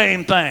the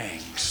same things.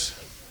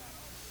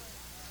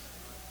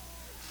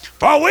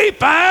 For we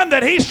find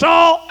that he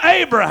saw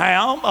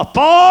Abraham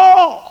afar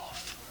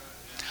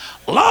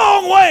off,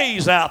 long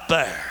ways out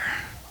there.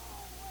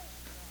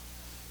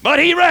 But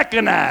he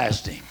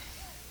recognized him.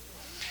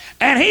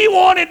 And he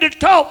wanted to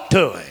talk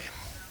to him.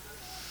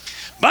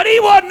 But he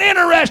wasn't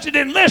interested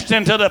in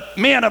listening to the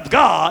men of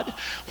God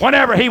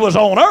whenever he was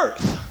on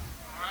earth.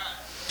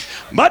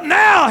 But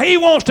now he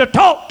wants to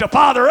talk to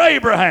Father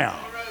Abraham.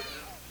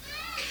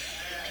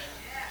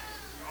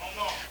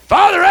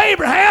 Father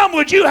Abraham,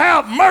 would you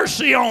have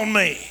mercy on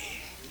me?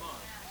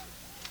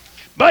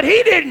 But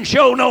he didn't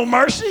show no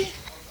mercy.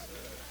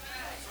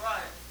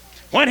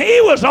 When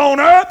he was on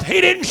earth, he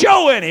didn't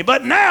show any.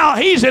 But now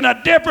he's in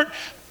a different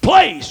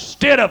place.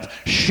 Instead of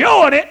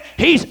showing it,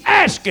 he's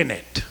asking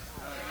it.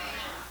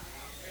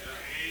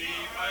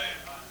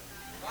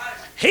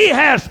 He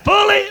has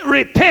fully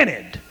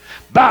repented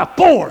by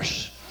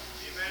force.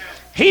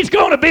 He's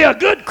going to be a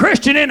good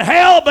Christian in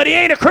hell, but he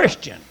ain't a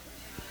Christian.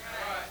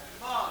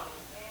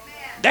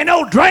 There's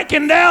no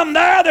drinking down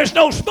there. There's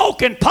no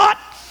smoking pot.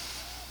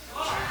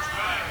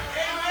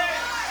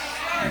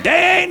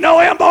 There ain't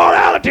no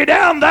immorality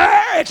down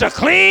there. It's a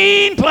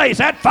clean place.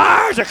 That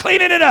fire's a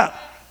cleaning it up.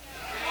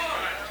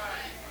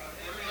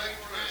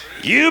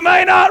 You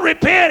may not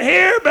repent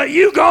here, but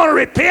you're going to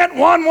repent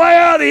one way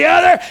or the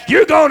other.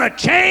 You're going to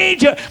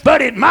change,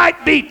 but it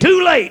might be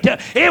too late.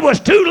 It was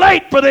too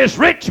late for this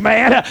rich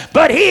man,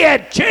 but he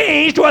had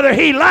changed whether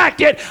he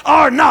liked it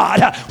or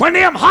not. When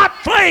them hot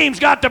flames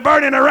got to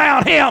burning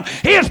around him,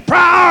 his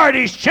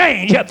priorities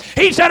changed.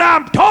 He said,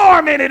 I'm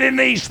tormented in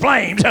these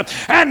flames.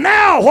 And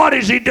now what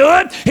is he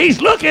doing? He's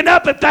looking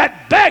up at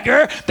that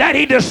beggar that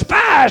he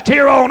despised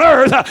here on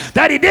earth,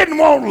 that he didn't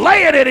want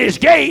laying at his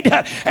gate.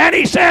 And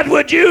he said,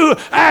 would you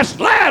ask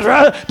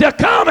Lazarus to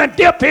come and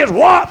dip his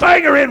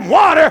finger in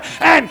water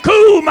and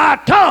cool my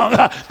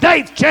tongue?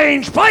 They've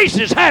changed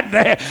places, hadn't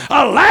they?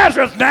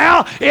 Lazarus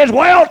now is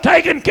well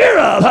taken care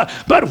of.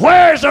 But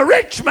where's the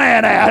rich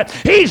man at?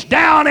 He's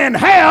down in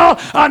hell,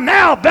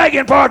 now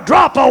begging for a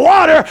drop of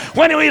water.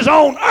 When he was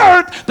on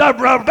earth, the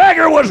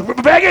beggar was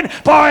begging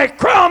for a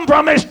crumb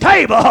from his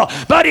table.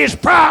 But his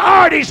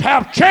priorities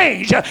have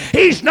changed.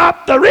 He's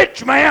not the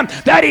rich man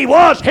that he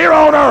was here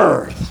on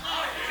earth.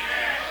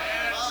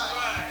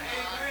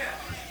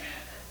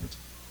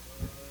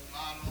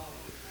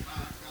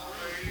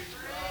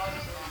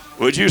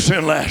 Would you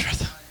send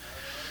Lazarus?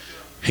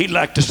 He'd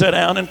like to sit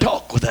down and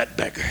talk with that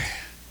beggar.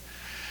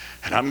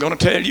 And I'm going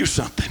to tell you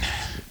something.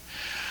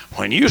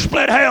 When you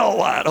split hell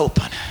wide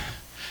open,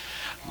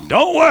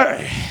 don't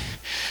worry.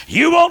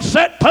 You won't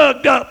sit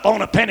pugged up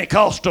on a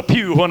Pentecostal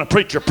pew when a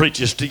preacher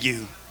preaches to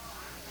you.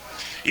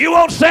 You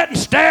won't sit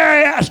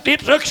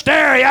and look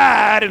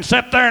starry-eyed and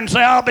sit there and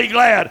say, I'll be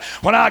glad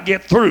when I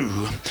get through.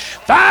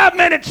 5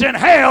 minutes in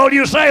hell,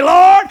 you say,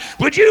 Lord,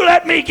 would you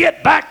let me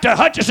get back to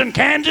Hutchinson,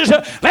 Kansas?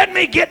 Let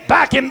me get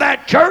back in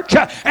that church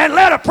and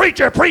let a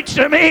preacher preach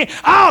to me.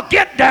 I'll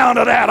get down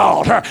to that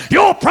altar.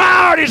 Your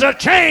priorities are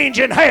changed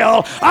in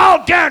hell.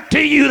 I'll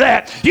guarantee you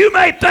that. You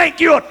may think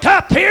you're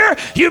tough here.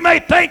 You may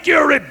think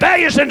you're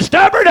rebellious and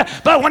stubborn.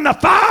 But when the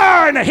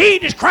fire and the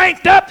heat is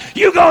cranked up,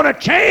 you're going to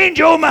change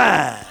your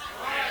mind.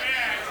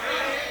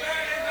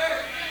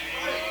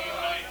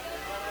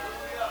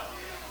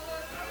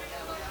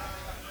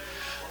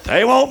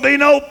 There won't be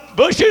no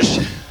Bushes.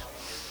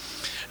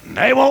 And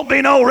there won't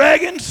be no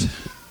Reagans.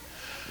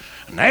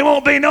 And there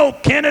won't be no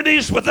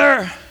Kennedys with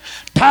their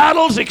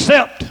titles,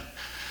 except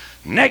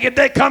naked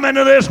they come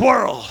into this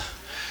world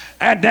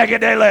and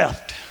naked they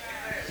left.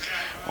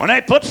 When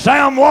they put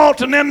Sam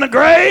Walton in the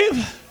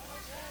grave,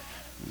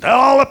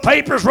 all the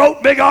papers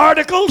wrote big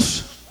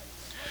articles,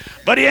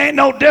 but he ain't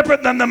no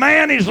different than the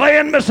man he's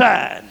laying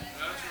beside.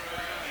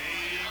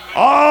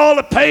 All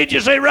the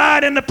pages they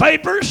write in the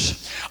papers,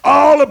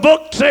 all the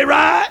books they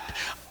write,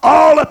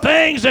 all the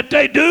things that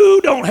they do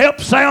don't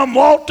help Sam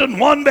Walton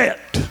one bit.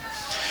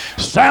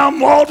 Sam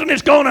Walton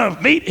is going to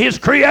meet his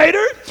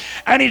Creator,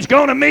 and he's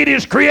going to meet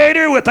his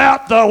Creator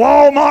without the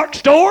Walmart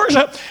stores.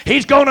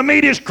 He's going to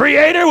meet his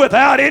Creator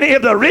without any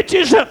of the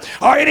riches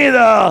or any of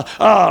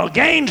the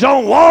gains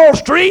on Wall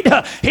Street.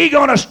 He's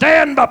going to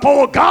stand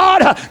before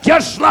God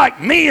just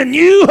like me and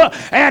you,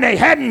 and he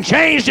hadn't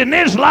changed in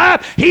this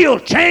life, he'll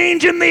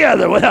change in the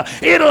other.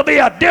 It'll be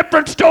a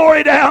different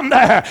story down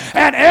there.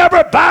 And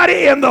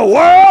everybody in the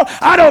world,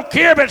 I don't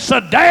care if it's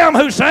Saddam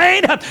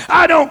Hussein,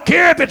 I don't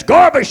care if it's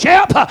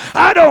Gorbachev,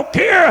 I don't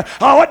care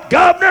what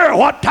governor or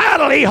what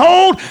title he holds,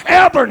 old,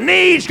 every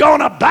knee's going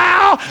to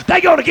bow.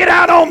 They're going to get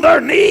out on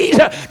their knees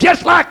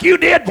just like you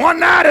did one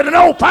night at an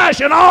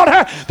old-fashioned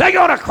altar. They're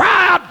going to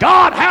cry out,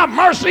 God, have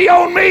mercy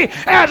on me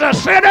as a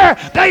sinner.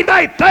 They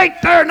may think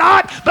they're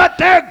not, but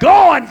they're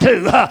going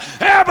to.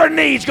 Every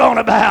knee's going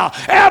to bow.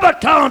 Every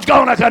tongue's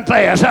going to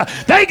confess.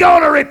 They're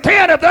going to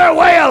repent of their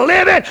way of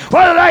living,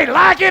 whether they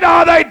like it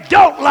or they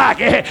don't like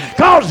it,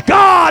 because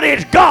God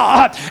is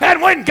God.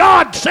 And when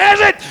God says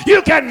it,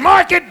 you can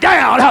mark it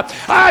down.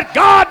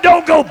 God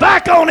don't go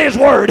back on his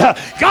word.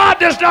 God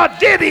does not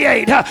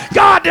deviate.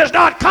 God does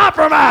not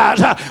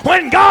compromise.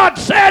 When God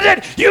says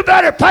it, you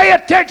better pay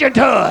attention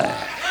to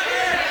it.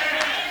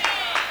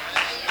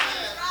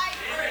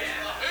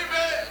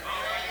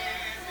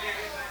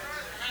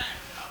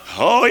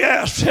 Oh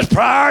yes, his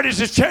priorities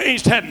have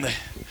changed, hadn't they?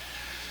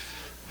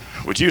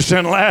 Would you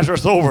send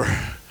Lazarus over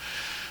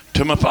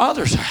to my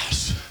Father's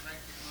house?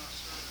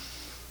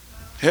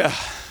 Yeah.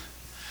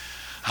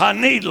 I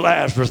need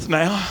Lazarus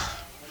now.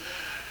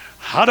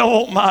 I don't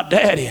want my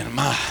daddy and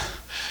my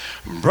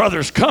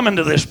brothers coming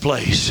to this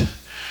place.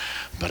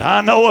 But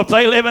I know if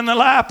they live in the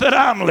life that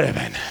I'm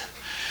living,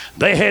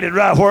 they headed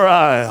right where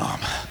I am.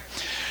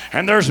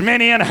 And there's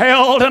many in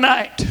hell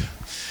tonight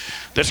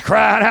that's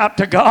crying out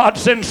to God,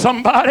 send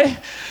somebody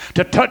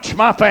to touch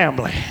my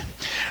family.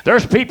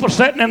 There's people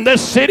sitting in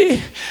this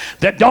city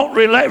that don't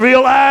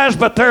realize,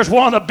 but there's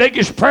one of the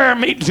biggest prayer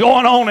meetings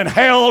going on in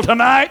hell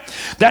tonight,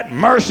 that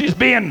mercy's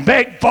being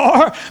begged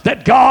for,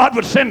 that God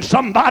would send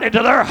somebody to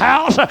their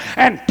house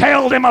and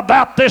tell them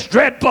about this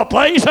dreadful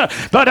place.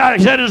 But I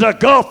said, there's a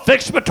gulf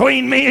fixed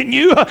between me and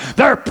you.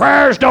 Their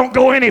prayers don't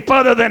go any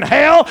further than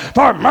hell,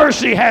 for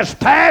mercy has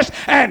passed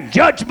and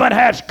judgment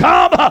has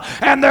come,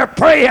 and they're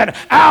praying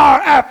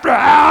hour after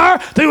hour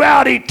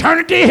throughout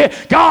eternity.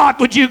 God,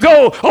 would you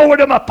go over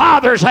to my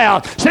Father's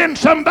house, send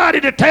somebody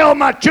to tell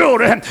my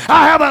children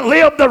I haven't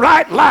lived the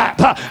right life,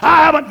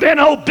 I haven't been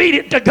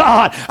obedient to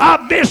God,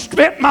 I've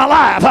misspent my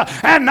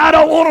life, and I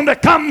don't want them to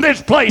come this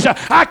place.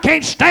 I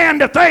can't stand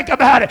to think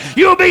about it.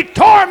 You'll be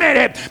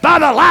tormented by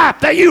the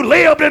life that you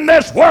lived in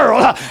this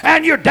world,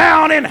 and you're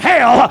down in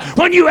hell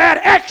when you had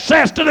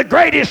access to the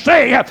greatest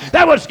thing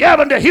that was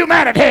given to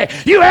humanity.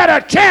 You had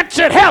a chance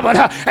at heaven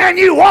and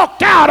you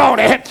walked out on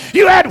it.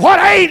 You had what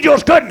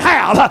angels couldn't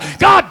have.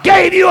 God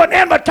gave you an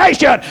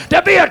invitation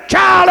to be a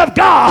child of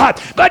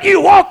God, but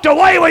you walked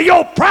away with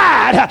your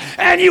pride,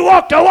 and you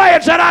walked away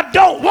and said, I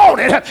don't want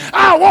it,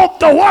 I want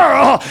the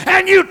world,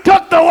 and you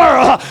took the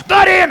world.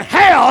 But in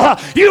hell,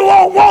 you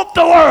won't want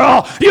the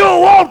world,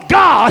 you'll want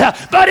God,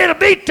 but it'll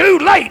be too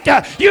late.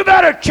 You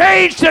better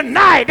change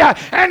tonight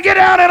and get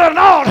out at an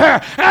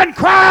altar and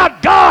cry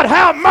out, God,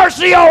 have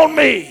mercy on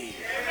me.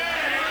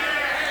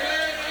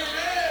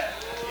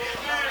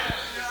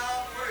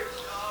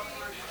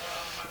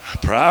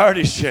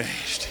 Priorities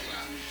changed.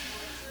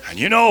 And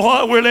you know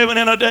what? We're living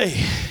in a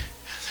day,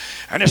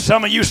 and there's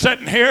some of you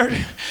sitting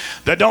here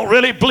that don't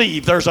really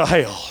believe there's a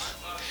hell.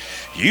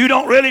 You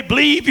don't really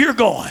believe you're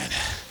going.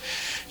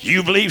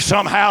 You believe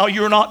somehow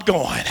you're not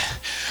going.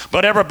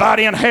 But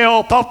everybody in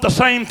hell thought the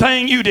same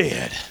thing you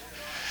did.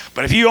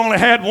 But if you only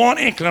had one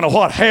inkling of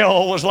what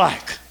hell was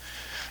like,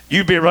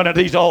 you'd be running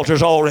these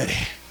altars already.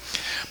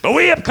 But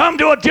we have come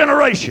to a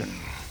generation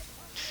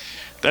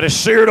that is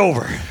seared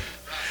over.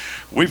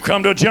 We've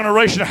come to a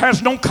generation that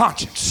has no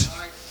conscience.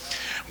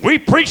 We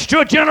preach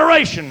to a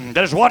generation that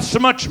has watched so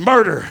much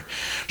murder,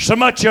 so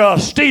much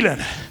stealing,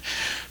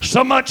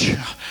 so much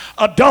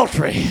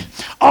adultery,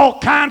 all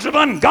kinds of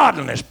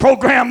ungodliness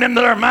programmed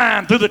into their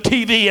mind through the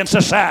TV and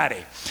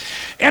society,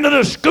 into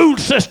the school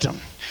system.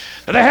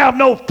 They have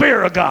no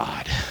fear of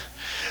God.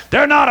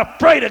 They're not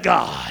afraid of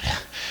God.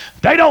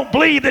 They don't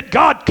believe that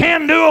God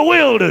can do or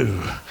will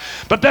do.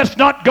 But that's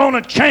not going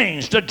to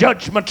change the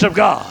judgments of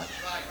God.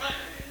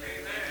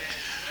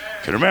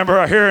 Can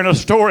remember hearing a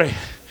story.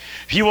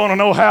 If you want to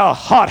know how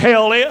hot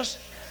hell is,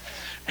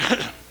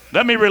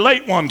 let me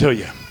relate one to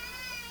you.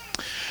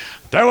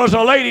 There was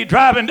a lady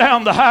driving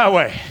down the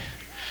highway,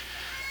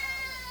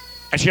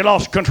 and she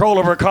lost control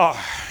of her car.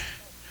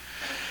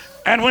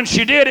 And when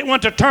she did, it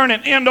went to turning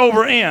end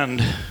over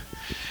end.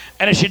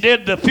 And as she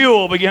did, the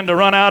fuel began to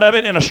run out of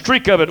it, and a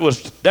streak of it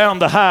was down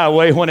the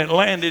highway when it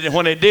landed. And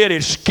when it did,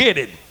 it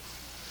skidded.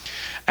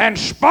 And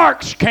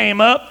sparks came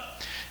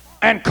up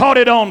and caught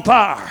it on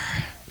fire.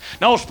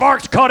 No,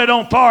 sparks caught it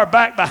on fire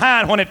back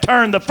behind when it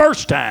turned the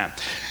first time.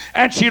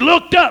 And she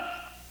looked up,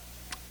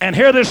 and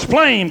here this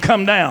flame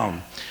come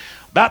down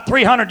about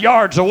 300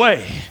 yards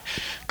away,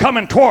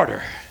 coming toward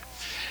her.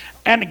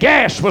 And the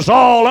gas was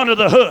all under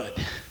the hood.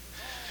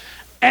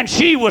 And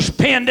she was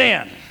pinned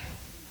in.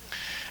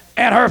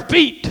 And her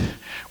feet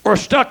were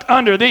stuck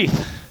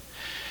underneath,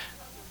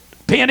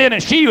 pinned in,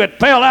 and she had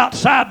fell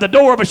outside the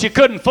door, but she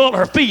couldn't pull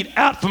her feet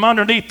out from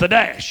underneath the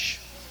dash.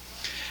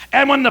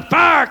 And when the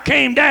fire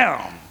came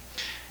down,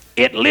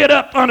 it lit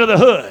up under the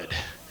hood,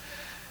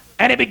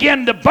 and it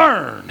began to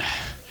burn.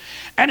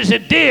 And as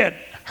it did,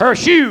 her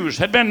shoes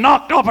had been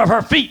knocked off of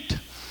her feet,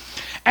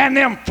 and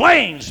them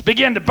flames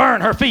began to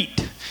burn her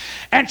feet,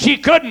 and she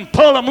couldn't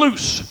pull them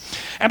loose.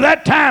 And by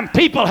that time,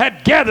 people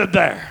had gathered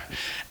there,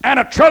 and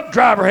a truck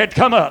driver had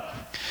come up.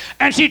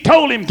 And she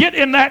told him, get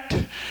in that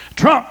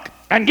trunk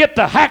and get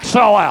the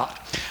hacksaw out.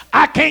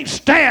 I can't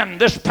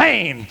stand this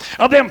pain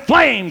of them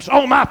flames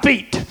on my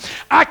feet.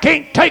 I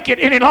can't take it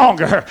any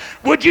longer.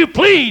 Would you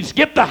please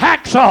get the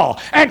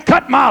hacksaw and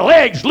cut my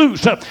legs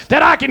loose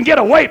that I can get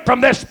away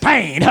from this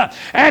pain?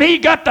 And he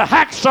got the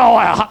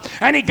hacksaw out,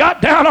 and he got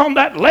down on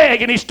that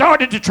leg, and he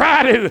started to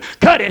try to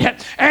cut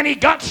it, and he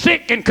got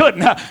sick and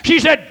couldn't. She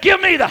said, give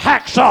me the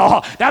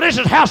hacksaw. Now this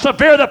is how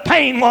severe the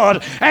pain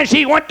was. And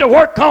she went to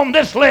work on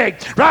this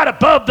leg right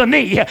above the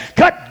knee,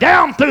 cut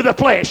down through the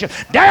flesh,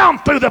 down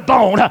through the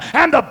bone,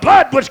 and the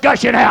blood was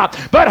gushing out.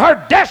 But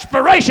her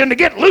desperation to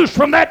get loose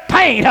from that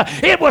pain,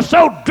 it was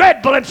so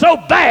dreadful and so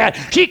bad,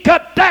 she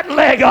cut that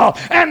leg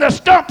off and the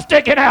stump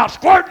sticking out,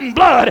 squirting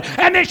blood,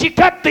 and then she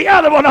cut the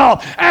other one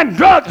off and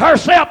drug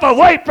herself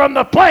away from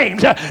the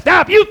flames.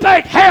 Now if you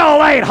think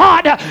hell ain't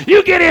hot,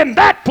 you get in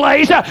that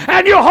place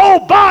and your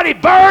whole body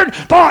burned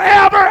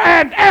forever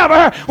and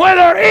ever where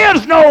there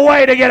is no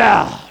way to get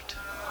out.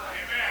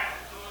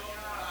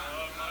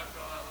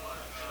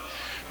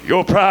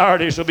 Your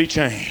priorities will be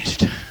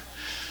changed.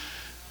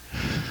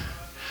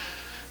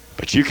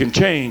 But you can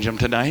change them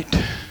tonight.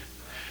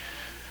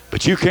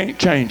 But you can't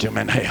change them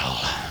in hell.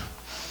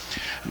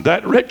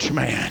 That rich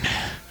man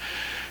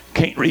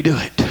can't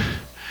redo it.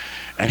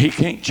 And he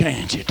can't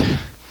change it.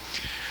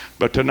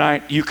 But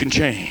tonight you can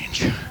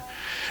change.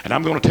 And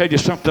I'm going to tell you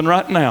something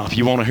right now if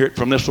you want to hear it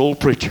from this old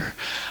preacher.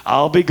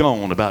 I'll be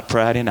gone about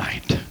Friday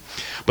night.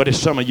 But it's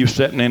some of you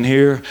sitting in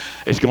here,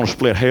 it's going to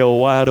split hell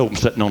wide open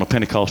sitting on a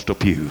Pentecostal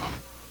pew.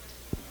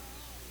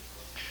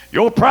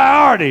 Your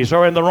priorities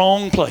are in the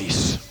wrong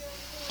place.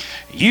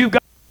 You've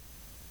got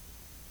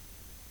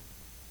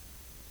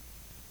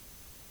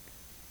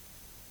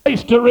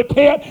to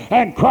repent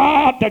and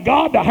cry out to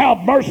God to have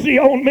mercy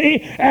on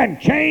me and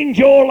change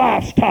your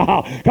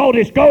lifestyle, because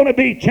it's going to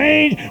be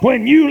changed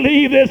when you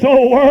leave this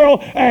old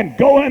world and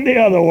go in the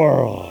other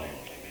world.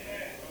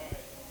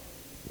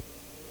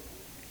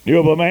 Knew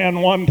of a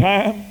man one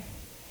time,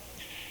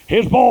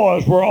 his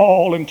boys were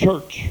all in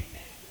church,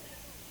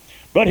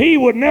 but he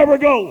would never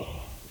go.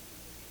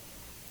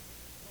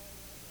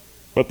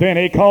 But then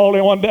he called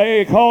him one day,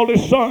 he called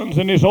his sons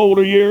in his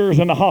older years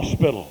in the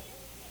hospital.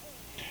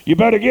 You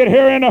better get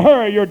here in a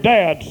hurry, your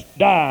dad's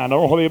dying,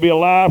 or he'll be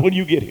alive when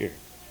you get here.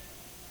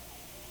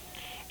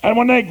 And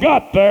when they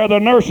got there, the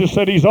nurses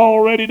said he's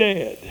already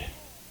dead.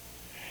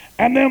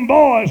 And them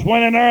boys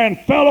went in there and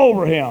fell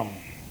over him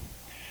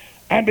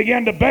and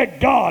began to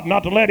beg God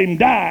not to let him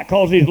die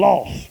because he's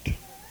lost.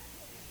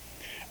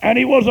 And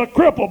he was a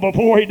cripple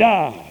before he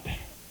died.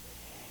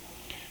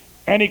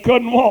 And he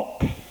couldn't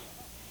walk.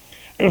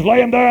 He was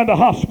laying there in the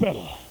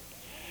hospital.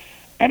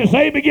 And as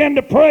they began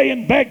to pray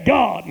and beg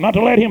God not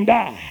to let him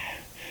die,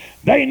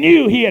 they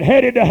knew he had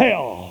headed to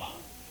hell.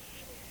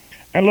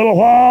 And a little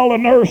while, the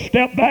nurse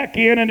stepped back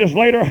in and just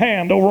laid her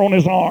hand over on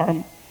his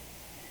arm.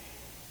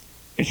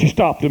 And she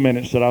stopped a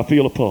minute and said, I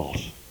feel a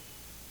pulse.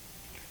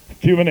 A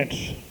few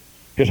minutes,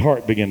 his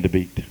heart began to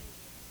beat.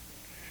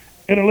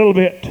 In a little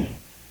bit,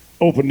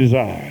 opened his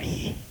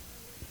eyes.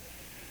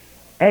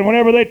 And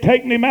whenever they'd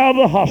taken him out of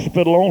the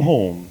hospital on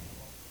home,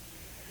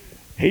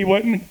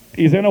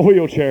 he's in a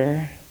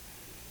wheelchair.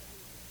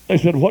 They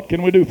said, what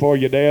can we do for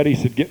you, Dad? He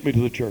said, get me to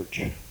the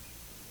church.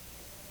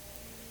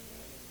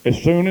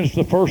 As soon as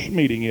the first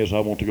meeting is, I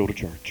want to go to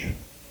church.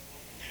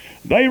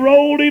 They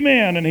rolled him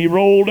in, and he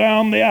rolled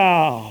down the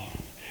aisle.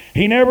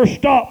 He never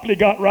stopped. He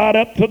got right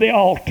up to the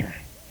altar.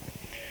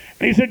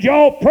 And he said,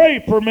 y'all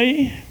pray for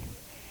me.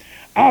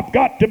 I've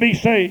got to be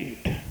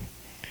saved.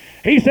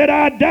 He said,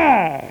 I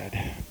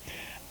died,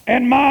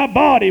 and my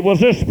body was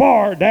this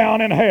far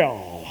down in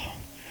hell.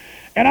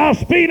 And I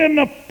was feeling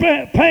the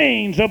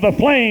pains of the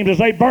flames as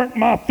they burnt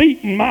my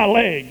feet and my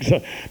legs.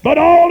 But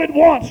all at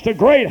once, the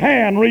great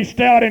hand reached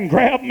out and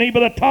grabbed me by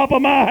the top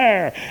of my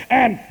hair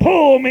and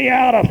pulled me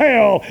out of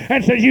hell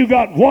and said, you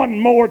got one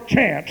more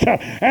chance.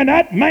 And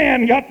that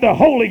man got the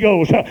Holy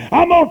Ghost.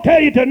 I'm going to tell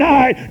you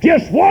tonight,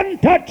 just one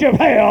touch of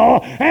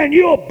hell and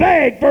you'll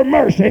beg for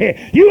mercy.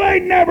 You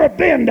ain't never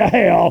been to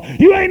hell.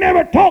 You ain't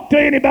never talked to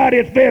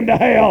anybody that's been to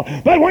hell.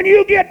 But when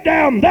you get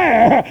down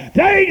there,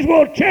 things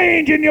will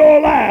change in your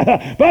life.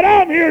 But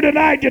I'm here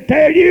tonight to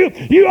tell you,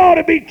 you ought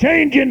to be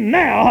changing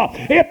now.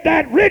 If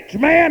that rich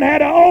man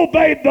had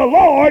obeyed the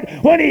Lord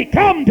when he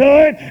come to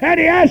him and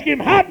he asked him,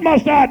 what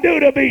must I do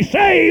to be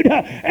saved?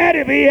 And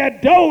if he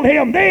had told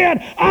him then,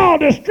 I'll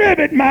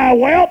distribute my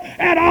wealth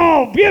and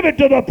I'll give it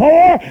to the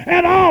poor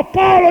and I'll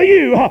follow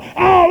you.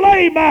 I'll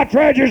lay my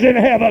treasures in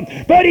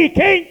heaven. But he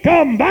can't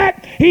come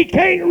back. He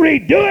can't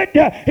redo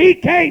it. He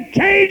can't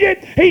change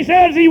it. He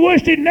says he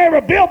wished he'd never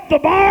built the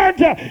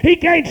barns. He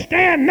can't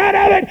stand none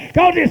of it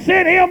because it's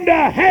sent him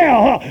to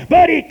hell,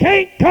 but he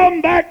can't come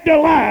back to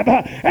life,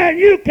 and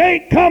you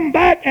can't come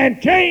back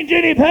and change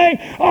anything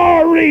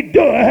or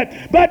redo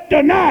it. But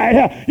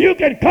tonight you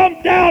can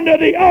come down to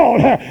the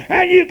altar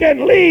and you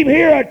can leave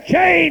here a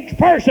changed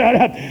person,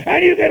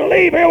 and you can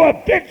leave here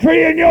with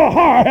victory in your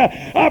heart,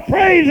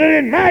 praising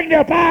and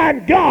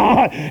magnifying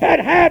God, and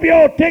have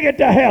your ticket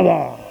to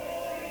heaven.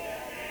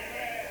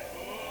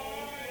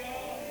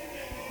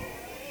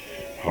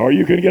 Or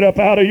you can get up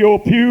out of your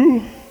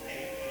pew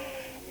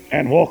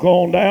and walk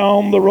on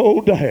down the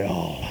road to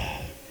hell,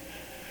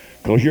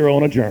 because you're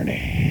on a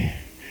journey.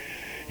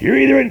 You're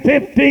either in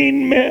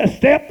 15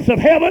 steps of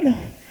heaven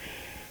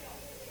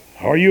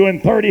or you're in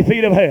 30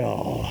 feet of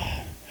hell.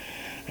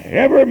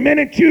 Every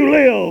minute you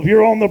live,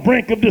 you're on the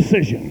brink of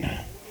decision.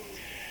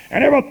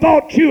 And every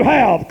thought you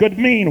have could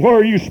mean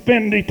where you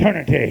spend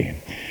eternity.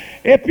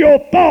 If your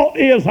thought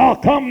is, I'll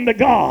come to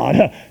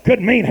God,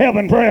 could mean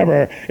heaven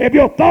forever. If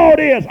your thought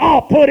is,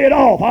 I'll put it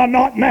off, I'm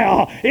not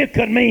now, it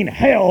could mean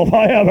hell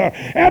forever.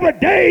 Every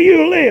day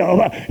you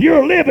live,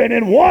 you're living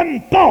in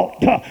one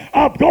thought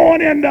of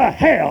going into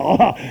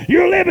hell.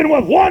 You're living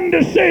with one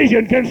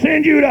decision can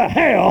send you to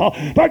hell.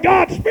 For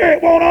God's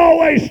Spirit won't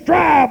always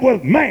strive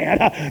with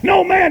man.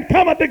 No man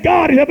cometh to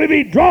God except he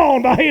be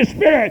drawn by his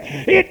Spirit.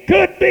 It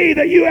could be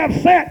that you have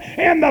sat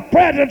in the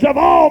presence of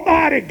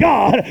Almighty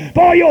God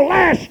for your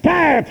last time,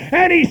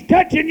 and he's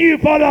touching you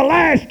for the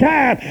last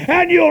time,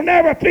 and you'll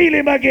never feel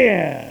him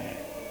again.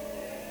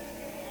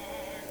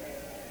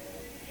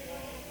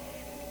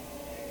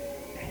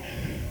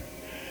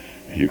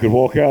 You could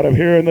walk out of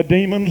here and the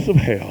demons of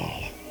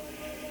hell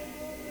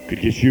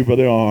could get you by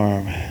the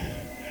arm,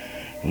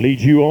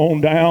 lead you on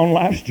down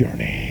life's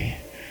journey,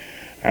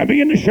 and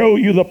begin to show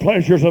you the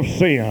pleasures of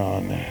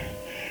sin.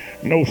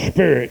 No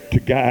spirit to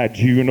guide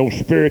you, no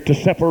spirit to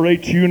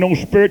separate you, no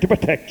spirit to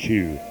protect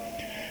you.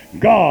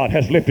 God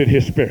has lifted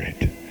his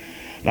spirit.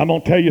 And I'm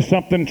going to tell you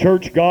something,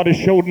 church, God has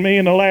showed me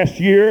in the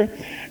last year,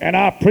 and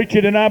I preach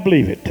it and I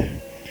believe it.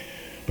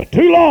 But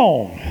too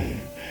long,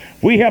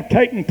 we have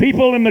taken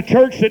people in the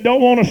church that don't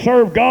want to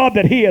serve God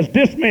that he has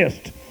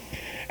dismissed.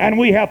 And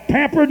we have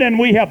pampered and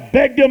we have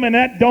begged them, and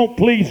that don't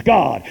please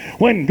God.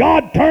 When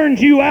God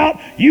turns you out,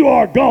 you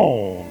are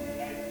gone.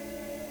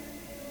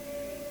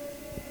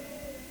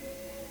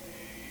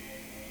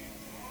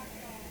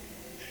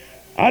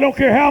 I don't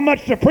care how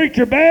much the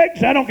preacher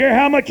begs. I don't care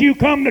how much you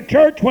come to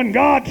church. When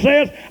God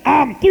says,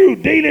 I'm through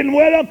dealing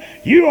with them,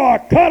 you are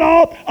cut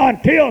off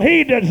until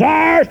he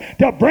desires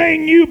to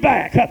bring you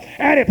back.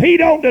 And if he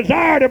don't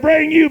desire to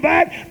bring you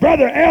back,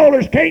 brother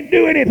elders can't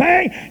do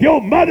anything. Your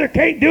mother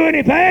can't do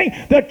anything.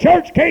 The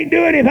church can't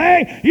do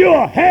anything.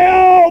 You're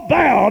hell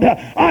bound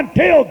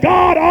until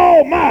God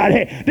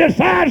Almighty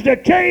decides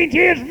to change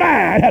his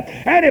mind.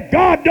 And if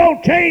God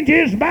don't change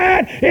his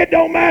mind, it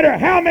don't matter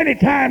how many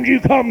times you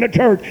come to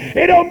church.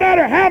 It don't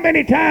matter how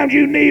many times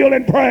you kneel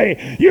and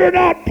pray. You're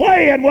not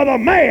playing with a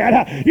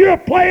man. You're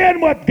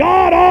playing with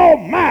God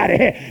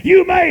Almighty.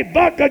 You may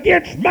buck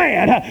against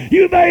man.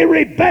 You may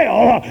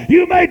rebel.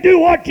 You may do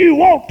what you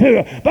want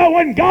to. But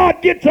when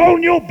God gets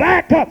on your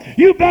back,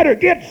 you better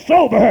get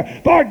sober.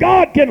 For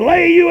God can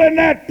lay you in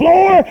that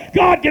floor.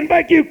 God can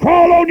make you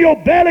crawl on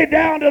your belly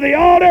down to the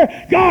altar.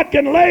 God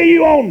can lay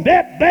you on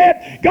that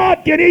bed.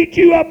 God can eat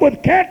you up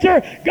with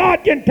cancer.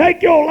 God can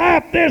take your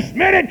life this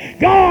minute.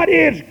 God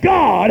is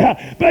God.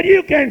 But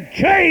you can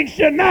change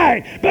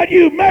tonight, but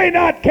you may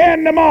not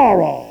can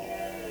tomorrow.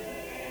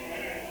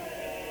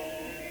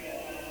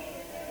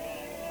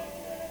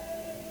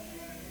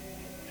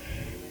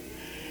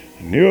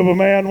 I knew of a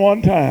man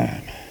one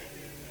time.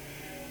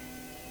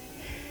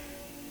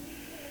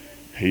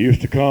 He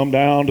used to come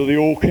down to the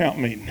old camp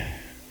meeting.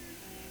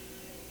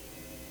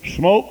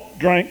 Smoked,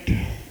 drank.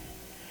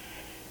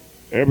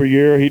 Every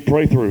year he'd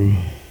pray through.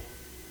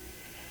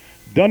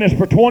 Done this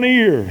for 20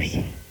 years.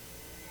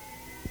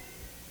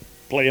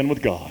 Playing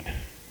with God.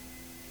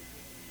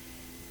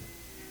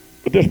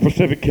 But this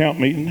specific camp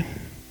meeting,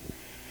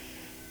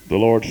 the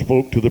Lord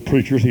spoke to the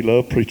preachers. He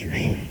loved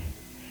preachers.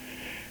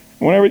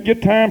 Whenever it'd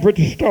get time for it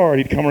to start,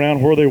 he'd come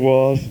around where they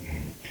was.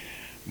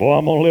 Boy,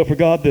 I'm going to live for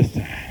God this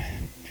time.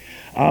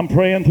 I'm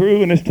praying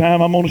through, and this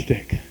time I'm going to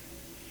stick.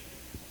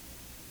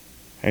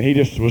 And he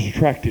just was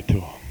attracted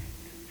to him.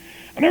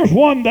 And there was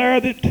one there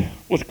that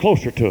was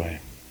closer to him.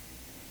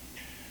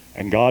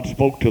 And God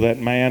spoke to that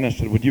man and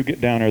said, would you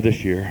get down there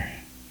this year?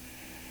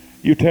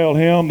 You tell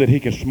him that he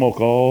can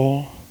smoke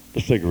all the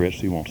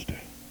cigarettes he wants to.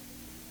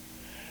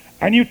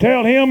 And you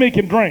tell him he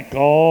can drink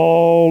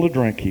all the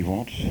drink he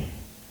wants.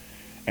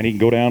 And he can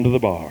go down to the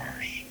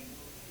bars.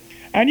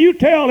 And you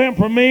tell him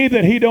from me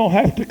that he don't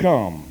have to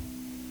come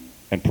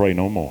and pray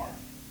no more.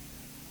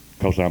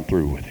 Because I'm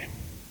through with him.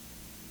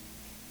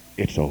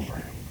 It's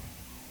over.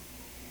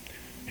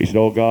 He said,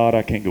 oh God,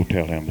 I can't go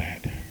tell him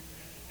that.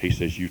 He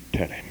says, you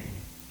tell him.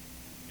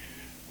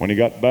 When he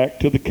got back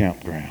to the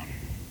campground,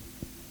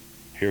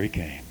 here he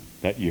came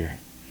that year.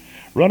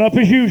 Run up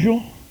as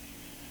usual.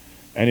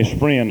 And his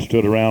friend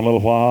stood around a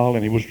little while,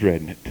 and he was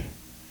dreading it.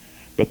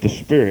 But the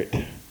Spirit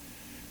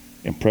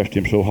impressed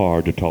him so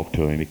hard to talk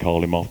to him, he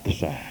called him off the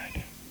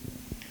side.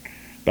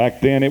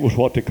 Back then, it was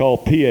what they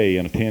called PA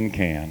in a tin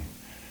can.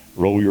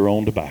 Roll your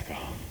own tobacco.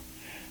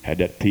 Had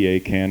that PA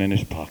can in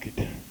his pocket.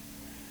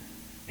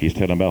 He's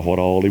telling about what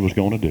all he was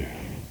going to do.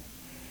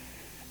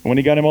 When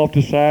he got him off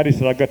the side, he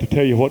said, I've got to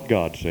tell you what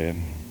God said.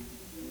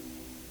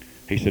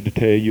 He said to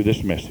tell you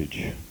this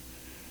message.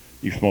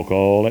 You smoke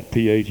all that PA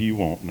you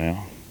want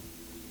now.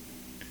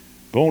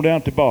 Go on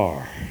down to the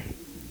bar.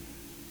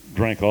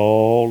 drink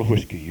all the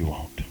whiskey you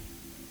want.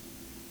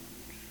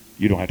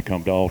 You don't have to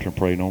come to the altar and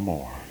pray no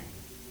more,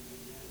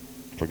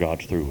 for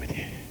God's through with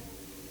you.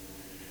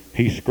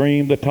 He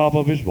screamed the top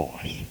of his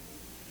voice,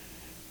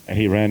 and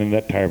he ran in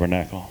that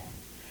tabernacle,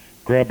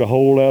 grabbed a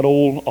hold of that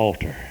old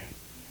altar,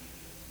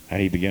 and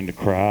he began to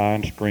cry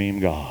and scream,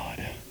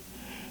 God,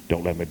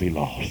 don't let me be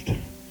lost.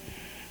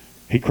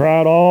 He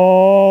cried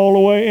all the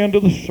way into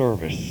the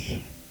service,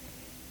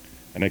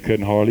 and they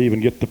couldn't hardly even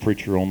get the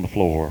preacher on the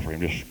floor for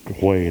him just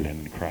wailing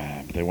and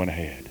crying, but they went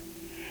ahead.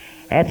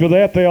 After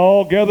that, they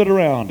all gathered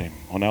around him.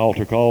 When the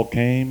altar call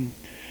came,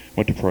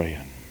 went to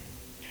praying.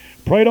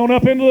 Prayed on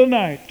up into the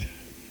night.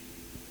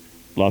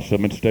 Lots of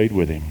them had stayed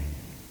with him.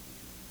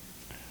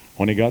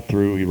 When he got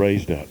through, he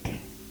raised up.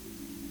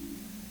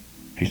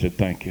 He said,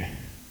 thank you.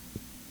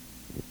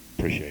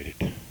 Appreciate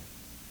it.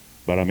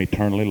 But I'm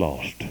eternally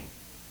lost.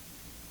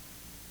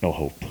 No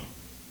hope.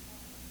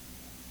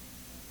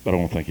 But I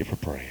want to thank you for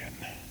praying.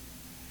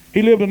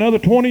 He lived another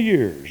 20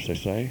 years, they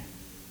say.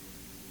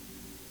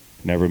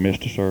 Never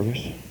missed a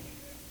service.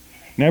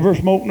 Never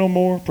smoked no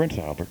more, Prince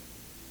Albert.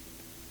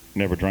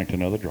 Never drank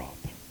another drop.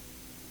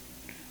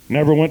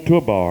 Never went to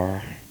a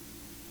bar.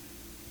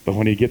 But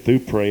when he'd get through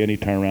praying,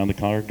 he'd turn around the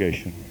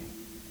congregation.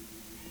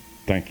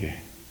 Thank you.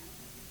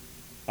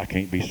 I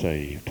can't be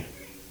saved,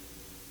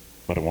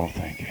 but I want to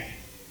thank you.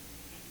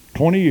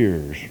 20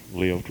 years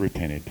lived,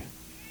 repented.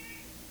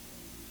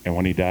 And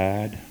when he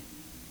died,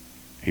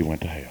 he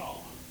went to hell.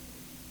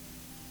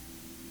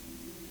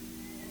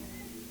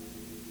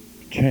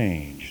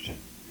 Changed,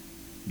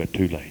 but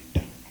too late.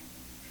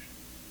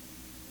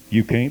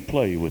 You can't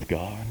play with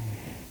God.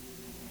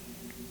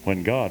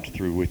 When God's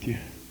through with you,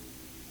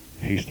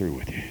 he's through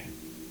with you.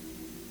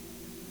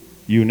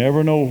 You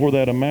never know where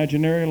that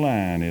imaginary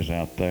line is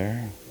out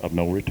there of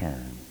no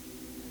return.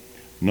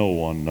 No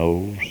one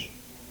knows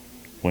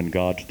when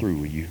God's through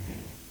with you,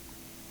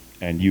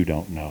 and you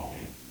don't know.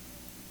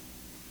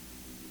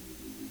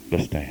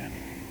 Let's stand.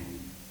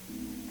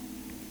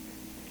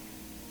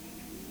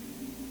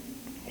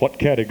 What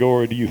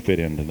category do you fit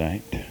in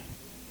tonight?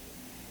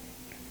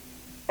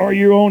 Are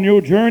you on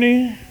your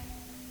journey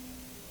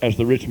as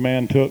the rich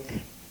man took?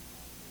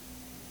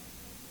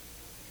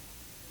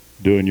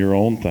 Doing your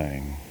own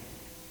thing,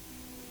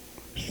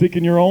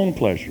 seeking your own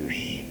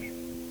pleasures,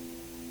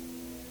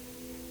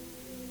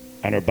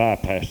 and are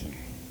bypassing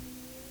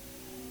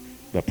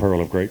the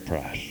pearl of great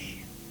price.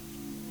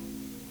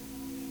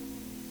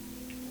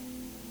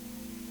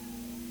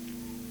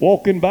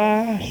 Walking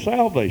by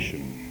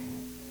salvation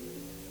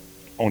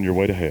on your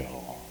way to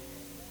hell.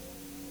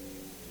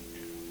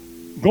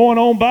 Going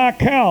on by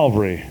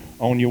Calvary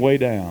on your way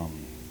down.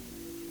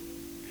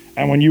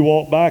 And when you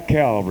walk by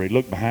Calvary,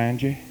 look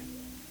behind you.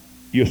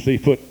 You'll see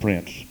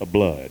footprints of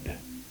blood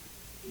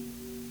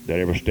that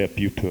every step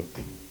you took.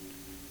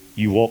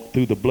 You walked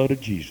through the blood of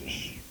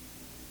Jesus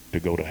to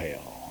go to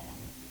hell.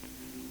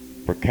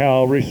 For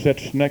Calvary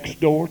sits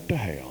next door to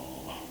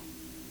hell.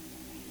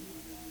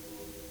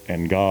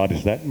 And God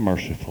is that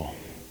merciful,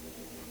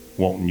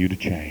 wanting you to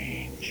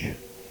change.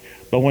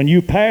 But when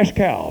you pass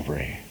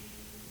Calvary,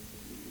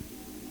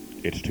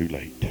 it's too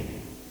late.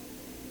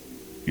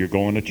 You're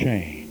going to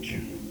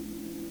change,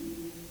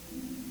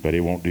 but it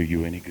won't do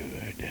you any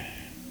good.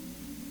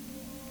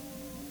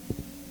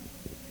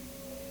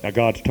 Now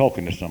God's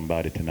talking to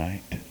somebody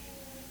tonight.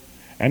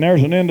 And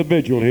there's an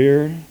individual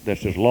here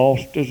that's as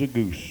lost as a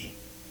goose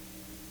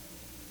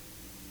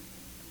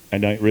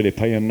and ain't really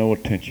paying no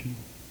attention.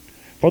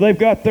 For they've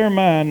got their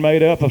mind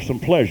made up of some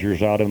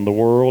pleasures out in the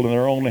world, and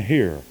they're only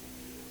here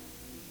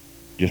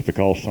just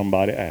because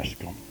somebody asked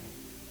them.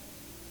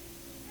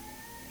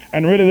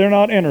 And really they're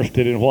not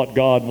interested in what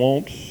God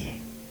wants.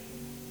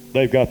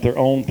 They've got their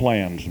own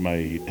plans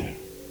made.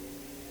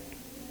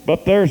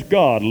 But there's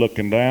God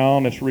looking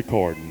down, it's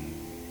recording.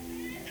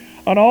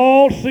 An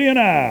all-seeing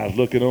eyes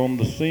looking on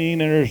the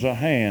scene, and there's a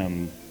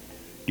hand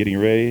getting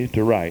ready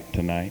to write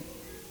tonight.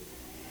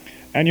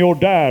 And your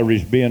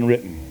diary's being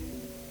written.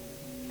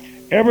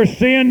 Every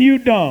sin you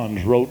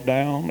done's wrote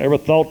down. Every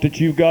thought that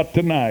you've got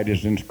tonight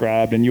is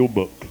inscribed in your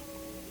book.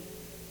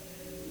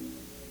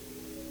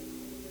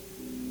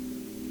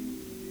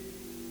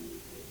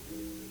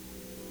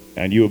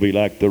 And you'll be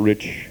like the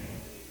rich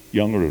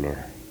young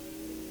ruler.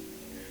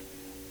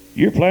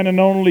 You're planning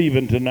on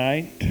leaving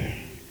tonight.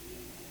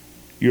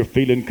 You're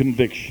feeling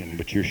conviction,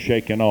 but you're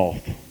shaking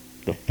off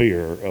the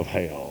fear of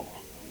hell.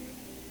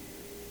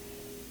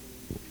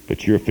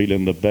 But you're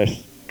feeling the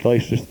best,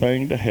 closest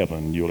thing to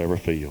heaven you'll ever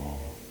feel.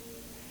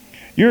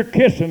 You're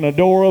kissing the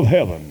door of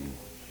heaven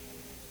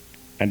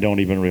and don't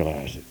even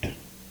realize it.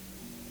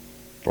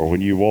 For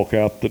when you walk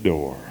out the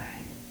door,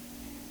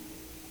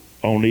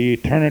 only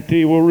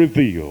eternity will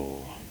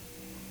reveal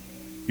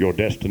your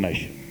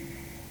destination.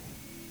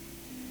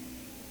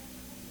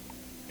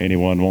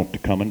 Anyone want to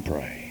come and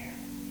pray?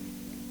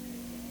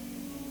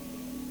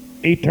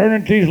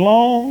 Eternity's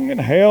long and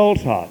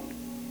hell's hot.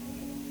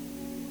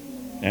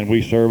 And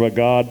we serve a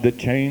God that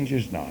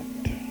changes not.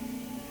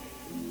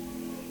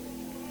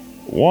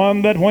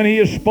 One that when he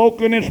is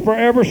spoken, it's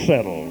forever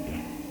settled.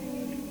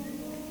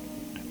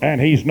 And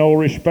he's no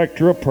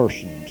respecter of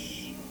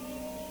persons.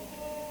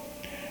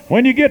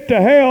 When you get to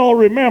hell,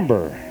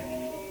 remember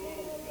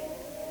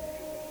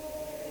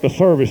the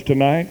service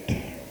tonight.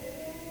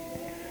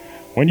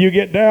 When you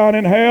get down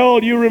in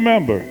hell, you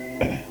remember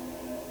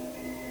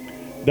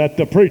that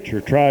the preacher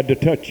tried to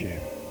touch you.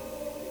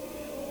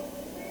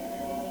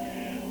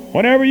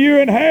 Whenever you're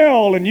in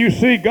hell and you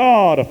see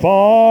God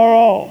afar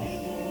off,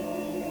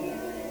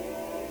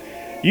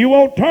 you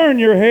won't turn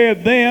your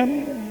head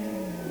then,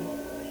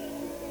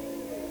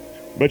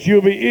 but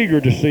you'll be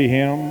eager to see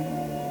him.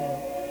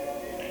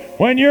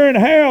 When you're in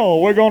hell,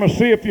 we're going to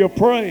see if you'll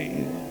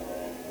pray.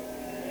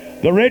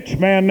 The rich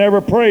man never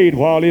prayed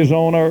while he was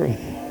on earth.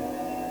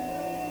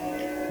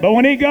 But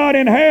when he got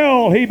in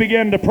hell, he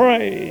began to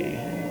pray.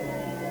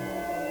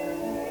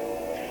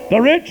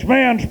 The rich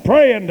man's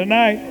praying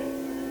tonight.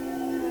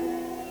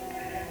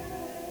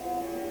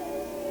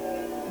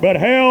 But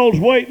hell's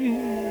waiting.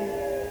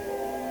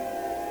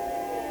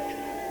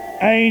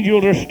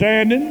 Angels are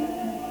standing.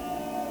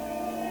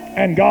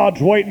 And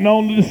God's waiting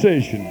on the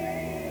decision.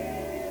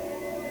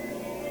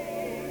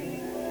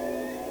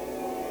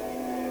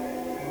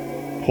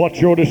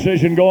 What's your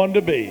decision going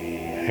to be?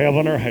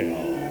 Heaven or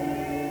hell?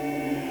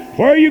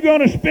 Where are you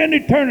going to spend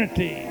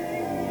eternity?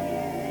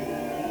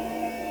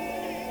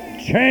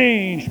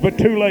 Changed, but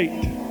too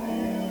late.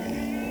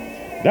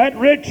 That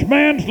rich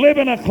man's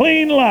living a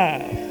clean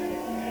life.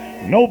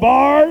 No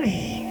bars,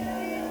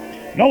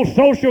 no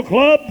social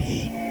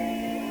clubs,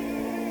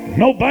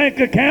 no bank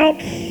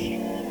accounts,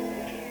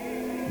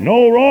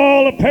 no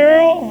royal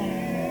apparel,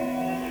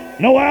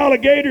 no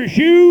alligator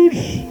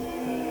shoes,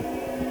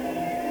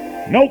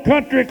 no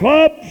country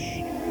clubs,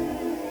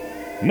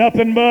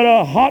 nothing but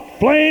a hot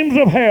flames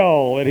of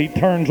hell that he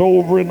turns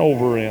over and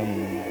over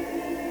in.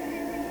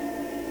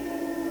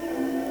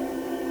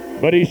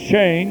 But he's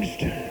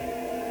changed.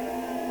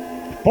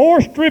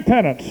 Forced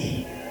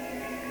repentance.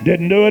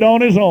 Didn't do it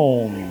on his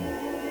own.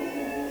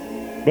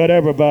 But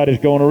everybody's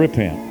going to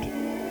repent.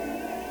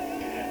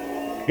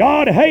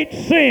 God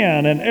hates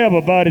sin, and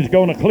everybody's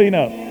going to clean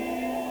up.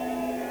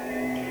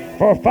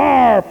 For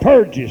fire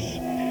purges,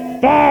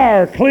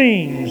 fire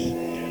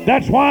cleans.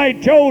 That's why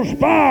he chose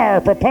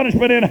fire for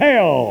punishment in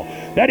hell,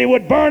 that he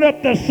would burn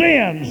up the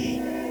sins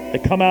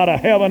that come out of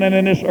heaven and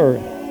in this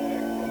earth.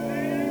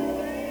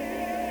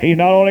 He's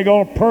not only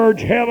going to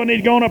purge heaven,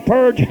 he's going to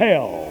purge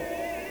hell.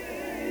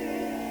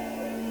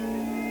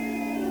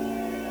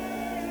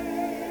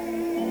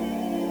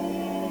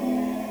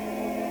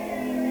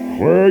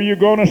 Where are you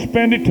going to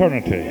spend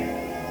eternity?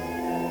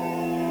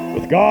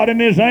 With God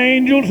and his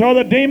angels or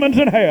the demons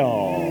in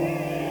hell?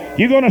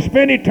 You're going to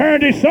spend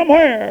eternity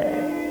somewhere.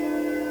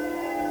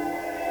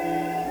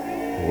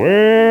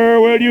 Where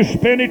will you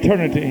spend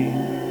eternity?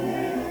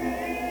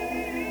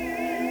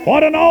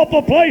 What an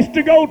awful place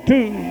to go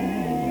to.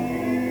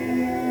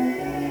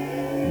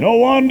 No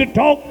one to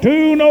talk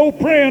to, no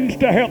friends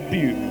to help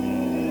you.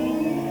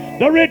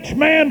 The rich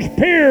man's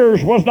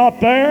peers was not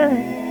there.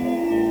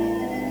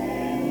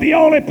 The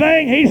only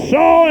thing he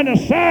saw in the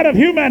sight of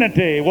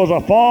humanity was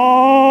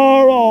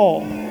afar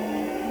off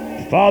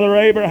Father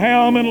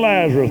Abraham and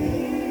Lazarus,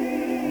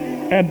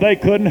 and they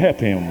couldn't help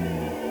him.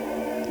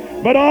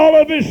 But all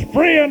of his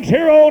friends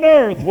here on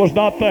earth was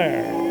not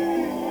there.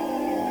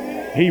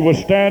 He was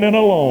standing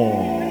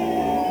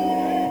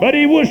alone. But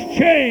he was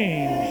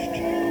changed,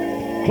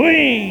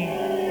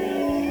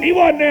 clean. He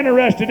wasn't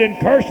interested in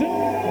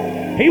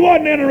cursing. He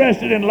wasn't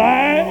interested in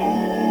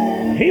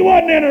lying. He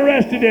wasn't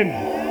interested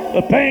in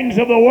the things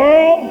of the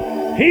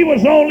world. He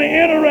was only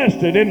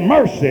interested in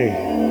mercy.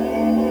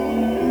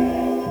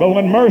 But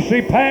when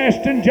mercy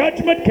passed and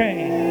judgment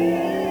came,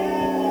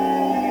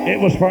 it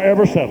was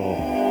forever settled.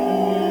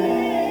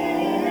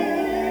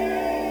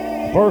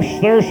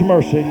 First there's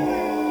mercy,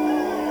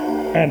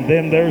 and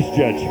then there's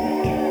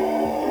judgment.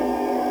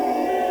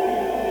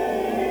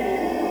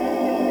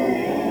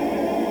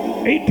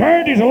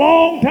 Eternity's a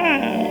long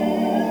time.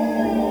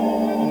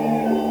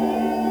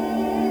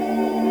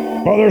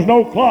 For there's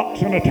no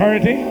clocks in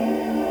eternity.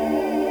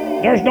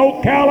 There's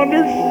no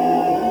calendars.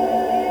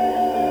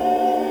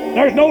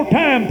 There's no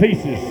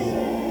timepieces.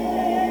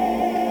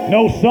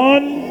 No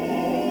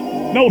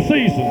sun, no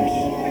seasons.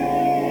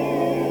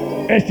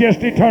 It's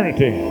just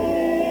eternity.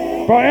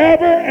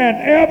 Forever and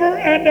ever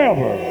and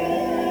ever.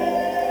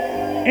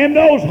 In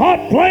those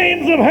hot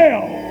flames of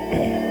hell,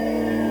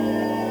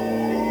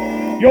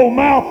 your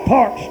mouth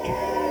parched,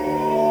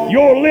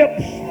 your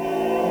lips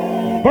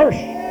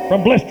burst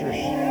from blisters.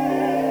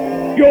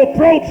 Your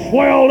throat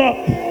swelled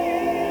up.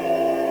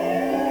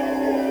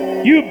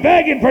 You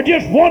begging for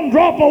just one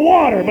drop of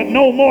water, but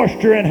no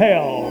moisture in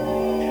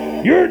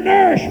hell. Your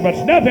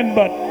nourishment's nothing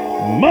but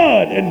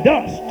mud and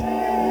dust.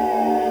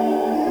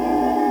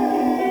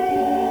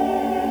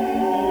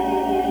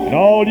 And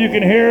all you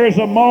can hear is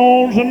the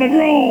moans and the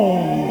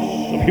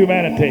groans of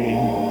humanity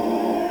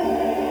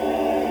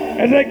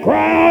as they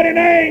cry out in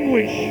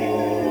anguish.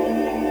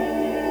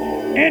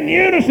 In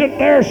unison,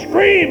 they're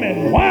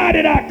screaming, "Why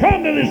did I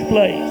come to this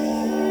place?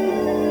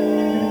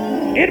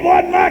 It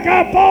wasn't like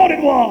I thought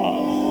it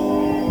was.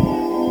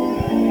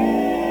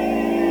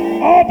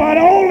 Oh, if I'd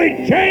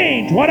only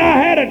changed when I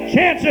had a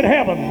chance at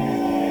heaven.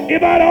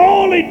 If I'd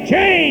only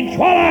changed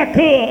while I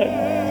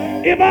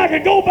could. If I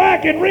could go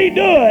back and redo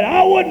it,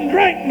 I wouldn't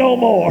drink no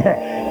more.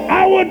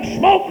 I wouldn't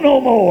smoke no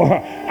more.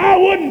 I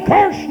wouldn't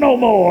curse no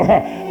more.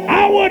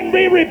 I wouldn't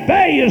be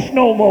rebellious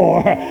no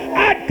more.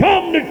 I'd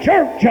come to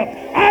church.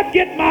 I'd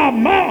get my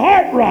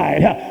heart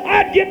right.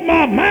 I'd get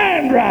my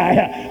mind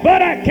right.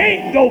 But I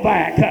can't go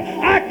back.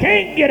 I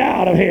can't get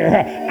out of here.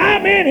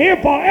 I'm in here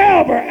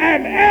forever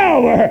and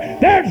ever.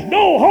 There's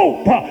no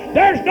hope.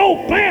 There's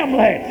no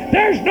family.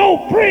 There's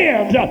no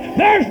friends.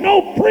 There's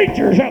no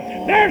preachers.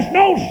 There's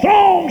no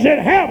songs in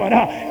heaven.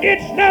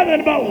 It's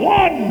nothing but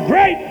one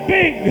great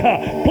big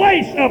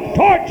place of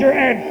torture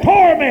and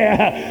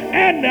torment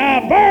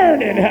and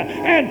burning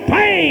and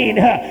pain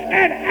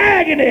and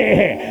agony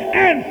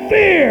and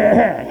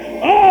fear.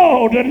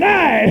 Oh,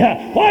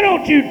 tonight, why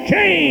don't you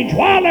change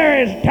while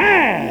there is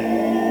time?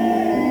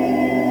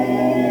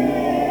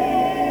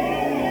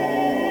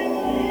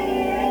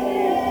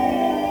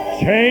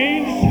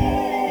 Changed,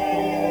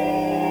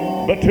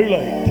 but too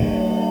late.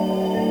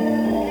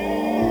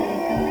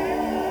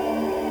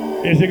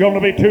 Is it going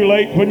to be too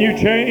late when you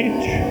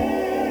change?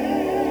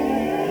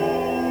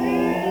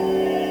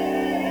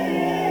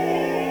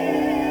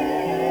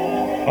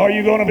 Are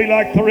you going to be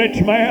like the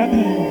rich man?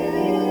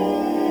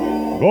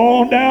 Go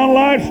on down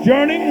life's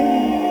journey,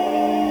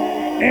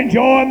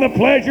 enjoying the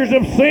pleasures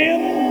of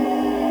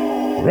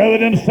sin, rather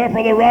than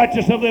suffer the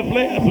righteous of the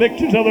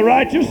afflictions of the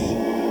righteous?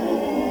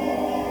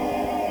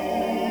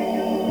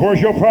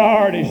 Where's your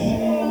priorities?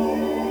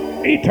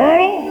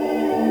 Eternal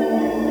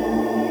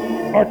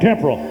or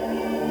temporal?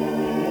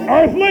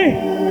 Earthly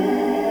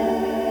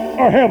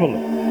or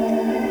heavenly?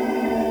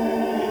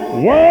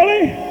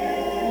 Worldly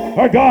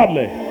or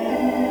godly?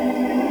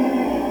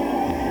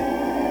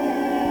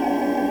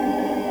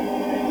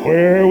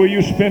 Where will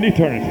you spend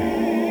eternity?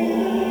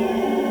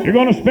 You're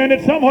going to spend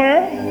it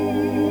somewhere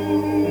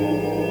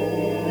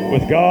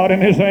with God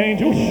and his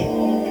angels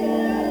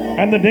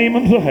and the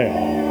demons of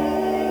hell.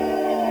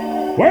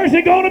 Where's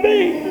it going to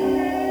be?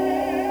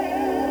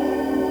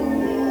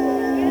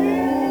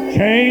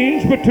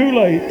 Change, but too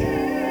late.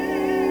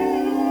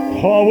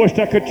 Oh, I wished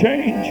I could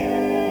change.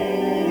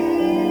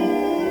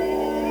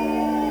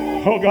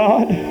 Oh,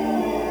 God,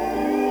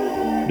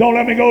 don't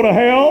let me go to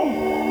hell.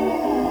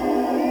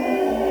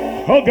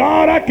 Oh,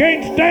 God, I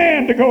can't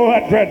stand to go to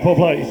that dreadful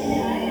place.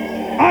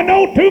 I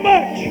know too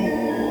much.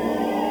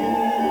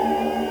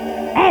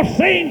 I've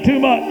seen too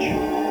much.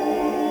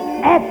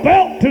 I've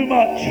felt too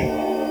much.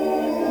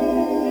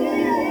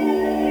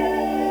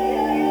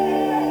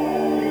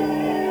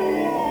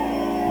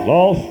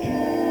 Lost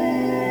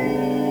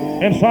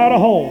inside a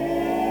home.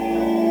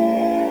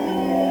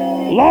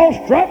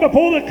 Lost right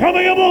before the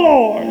coming of the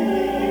Lord.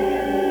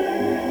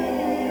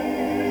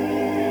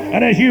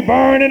 And as you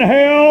burn in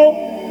hell,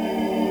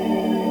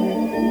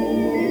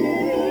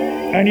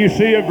 and you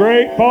see a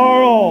great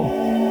far off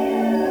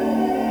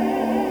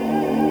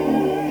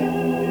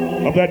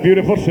of that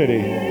beautiful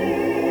city.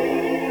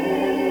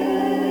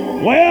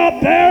 Way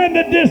out there in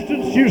the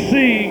distance you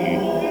see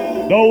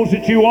those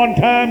that you one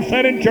time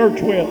sat in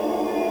church with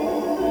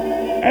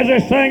as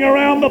they sang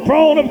around the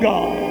throne of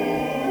God.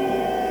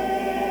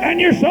 And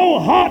you're so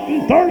hot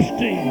and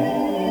thirsty.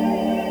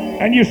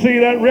 And you see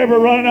that river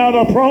running out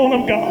of the throne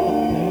of God.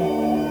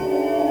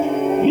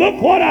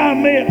 Look what I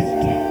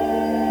missed.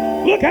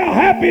 Look how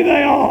happy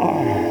they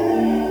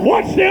are.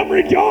 Watch them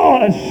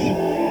rejoice.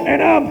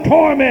 And I'm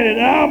tormented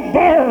and I'm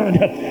burned.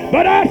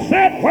 But I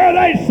sat where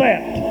they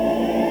sat.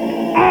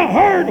 I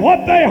heard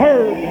what they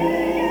heard.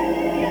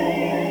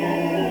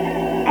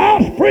 I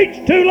was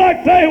preached to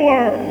like they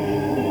were.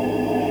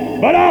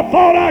 But I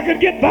thought I could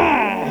get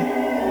by.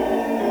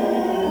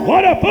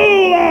 What a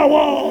fool I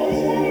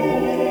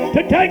was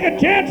to take a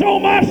chance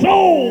on my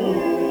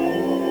soul.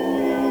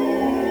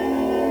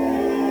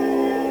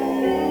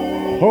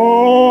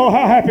 Oh,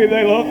 how happy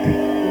they look.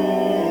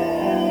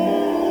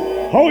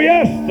 Oh,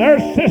 yes,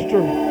 there's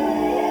sister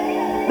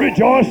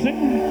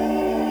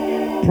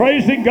rejoicing,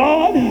 praising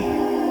God.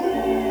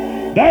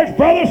 There's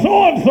brother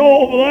so-and-so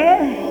over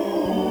there.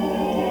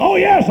 Oh,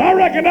 yes, I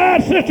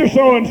recognize sister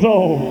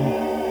so-and-so.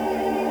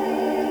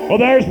 Well,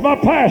 there's my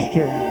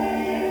pastor.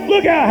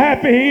 Look how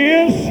happy he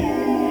is.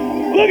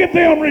 Look at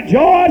them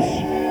rejoice.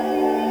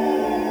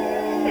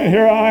 And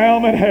here I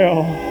am in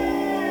hell.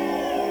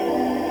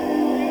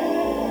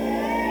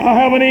 I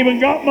haven't even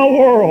got my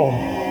world.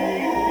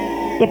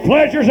 The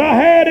pleasures I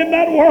had in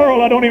that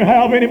world, I don't even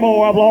have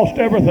anymore. I've lost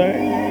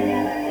everything.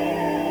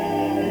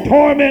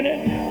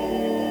 Tormented.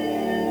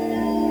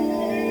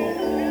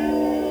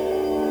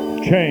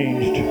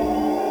 Changed.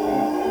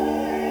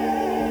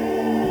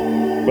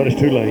 But it's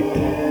too late.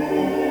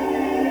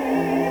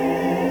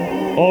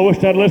 Oh, I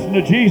wish I'd listened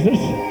to Jesus.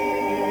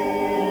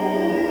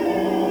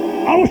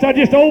 I wish I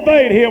just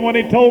obeyed him when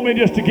he told me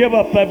just to give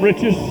up that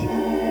riches.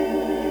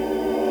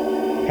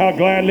 How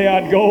gladly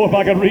I'd go if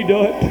I could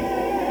redo it.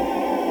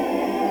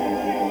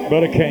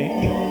 But I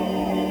can't.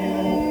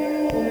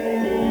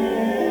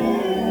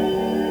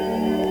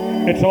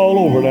 It's all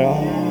over now.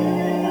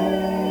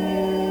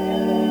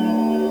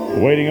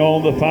 waiting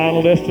on the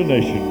final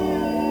destination,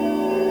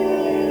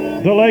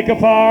 the lake of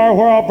fire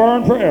where I'll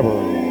burn forever.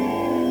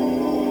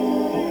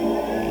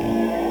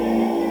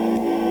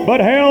 But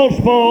hell's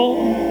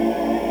full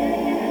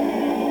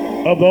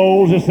of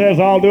those that says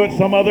I'll do it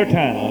some other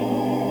time.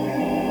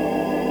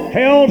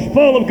 Hell's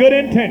full of good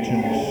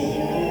intentions.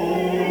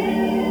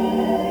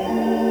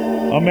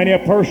 Many a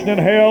person in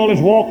hell has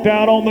walked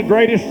out on the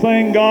greatest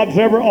thing God's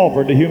ever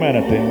offered to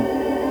humanity.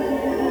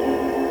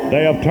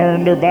 They have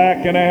turned their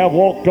back and they have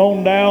walked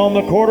on down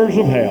the quarters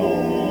of hell,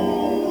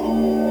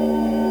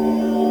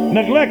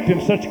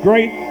 neglecting such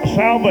great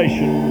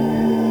salvation,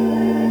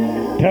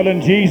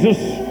 telling Jesus,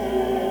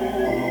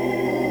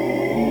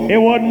 it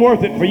wasn't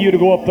worth it for you to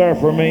go up there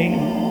for me.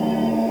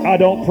 I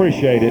don't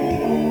appreciate it.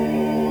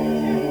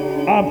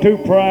 I'm too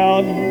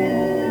proud.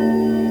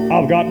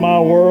 I've got my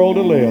world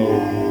to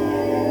live.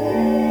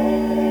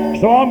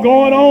 So I'm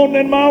going on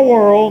in my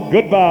world.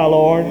 Goodbye,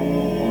 Lord.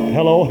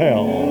 Hello,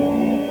 hell.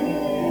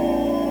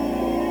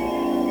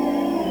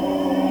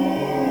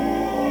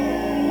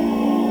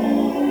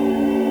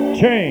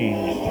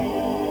 Changed,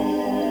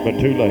 but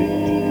too late.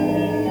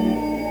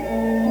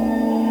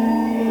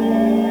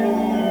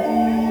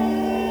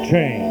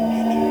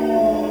 Changed,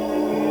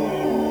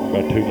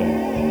 but too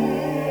late.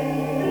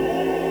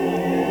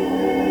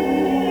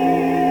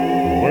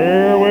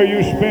 Where will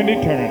you spend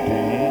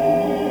eternity?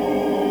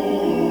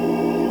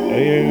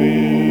 Where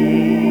will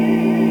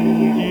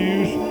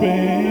you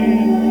spend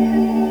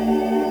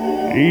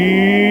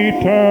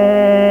eternity?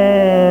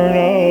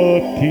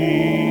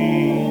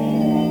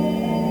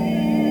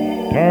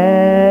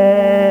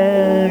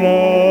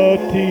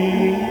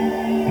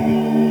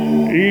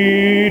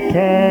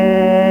 Eternity.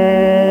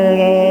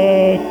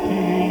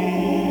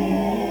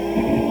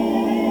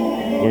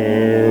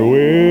 Where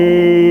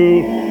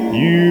will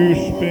you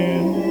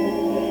spend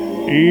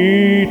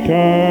eternity?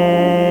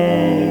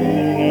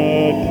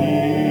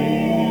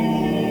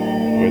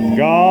 With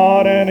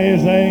God and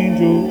his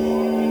angels,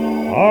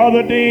 or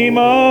the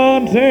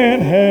demons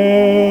in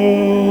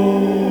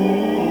hell?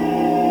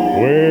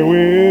 Where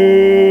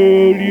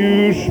will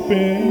you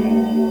spend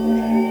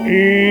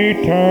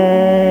eternity?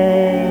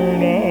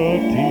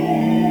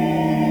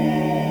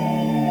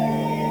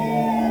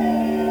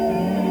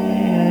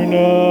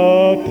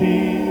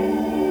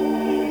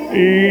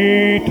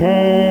 Eternity.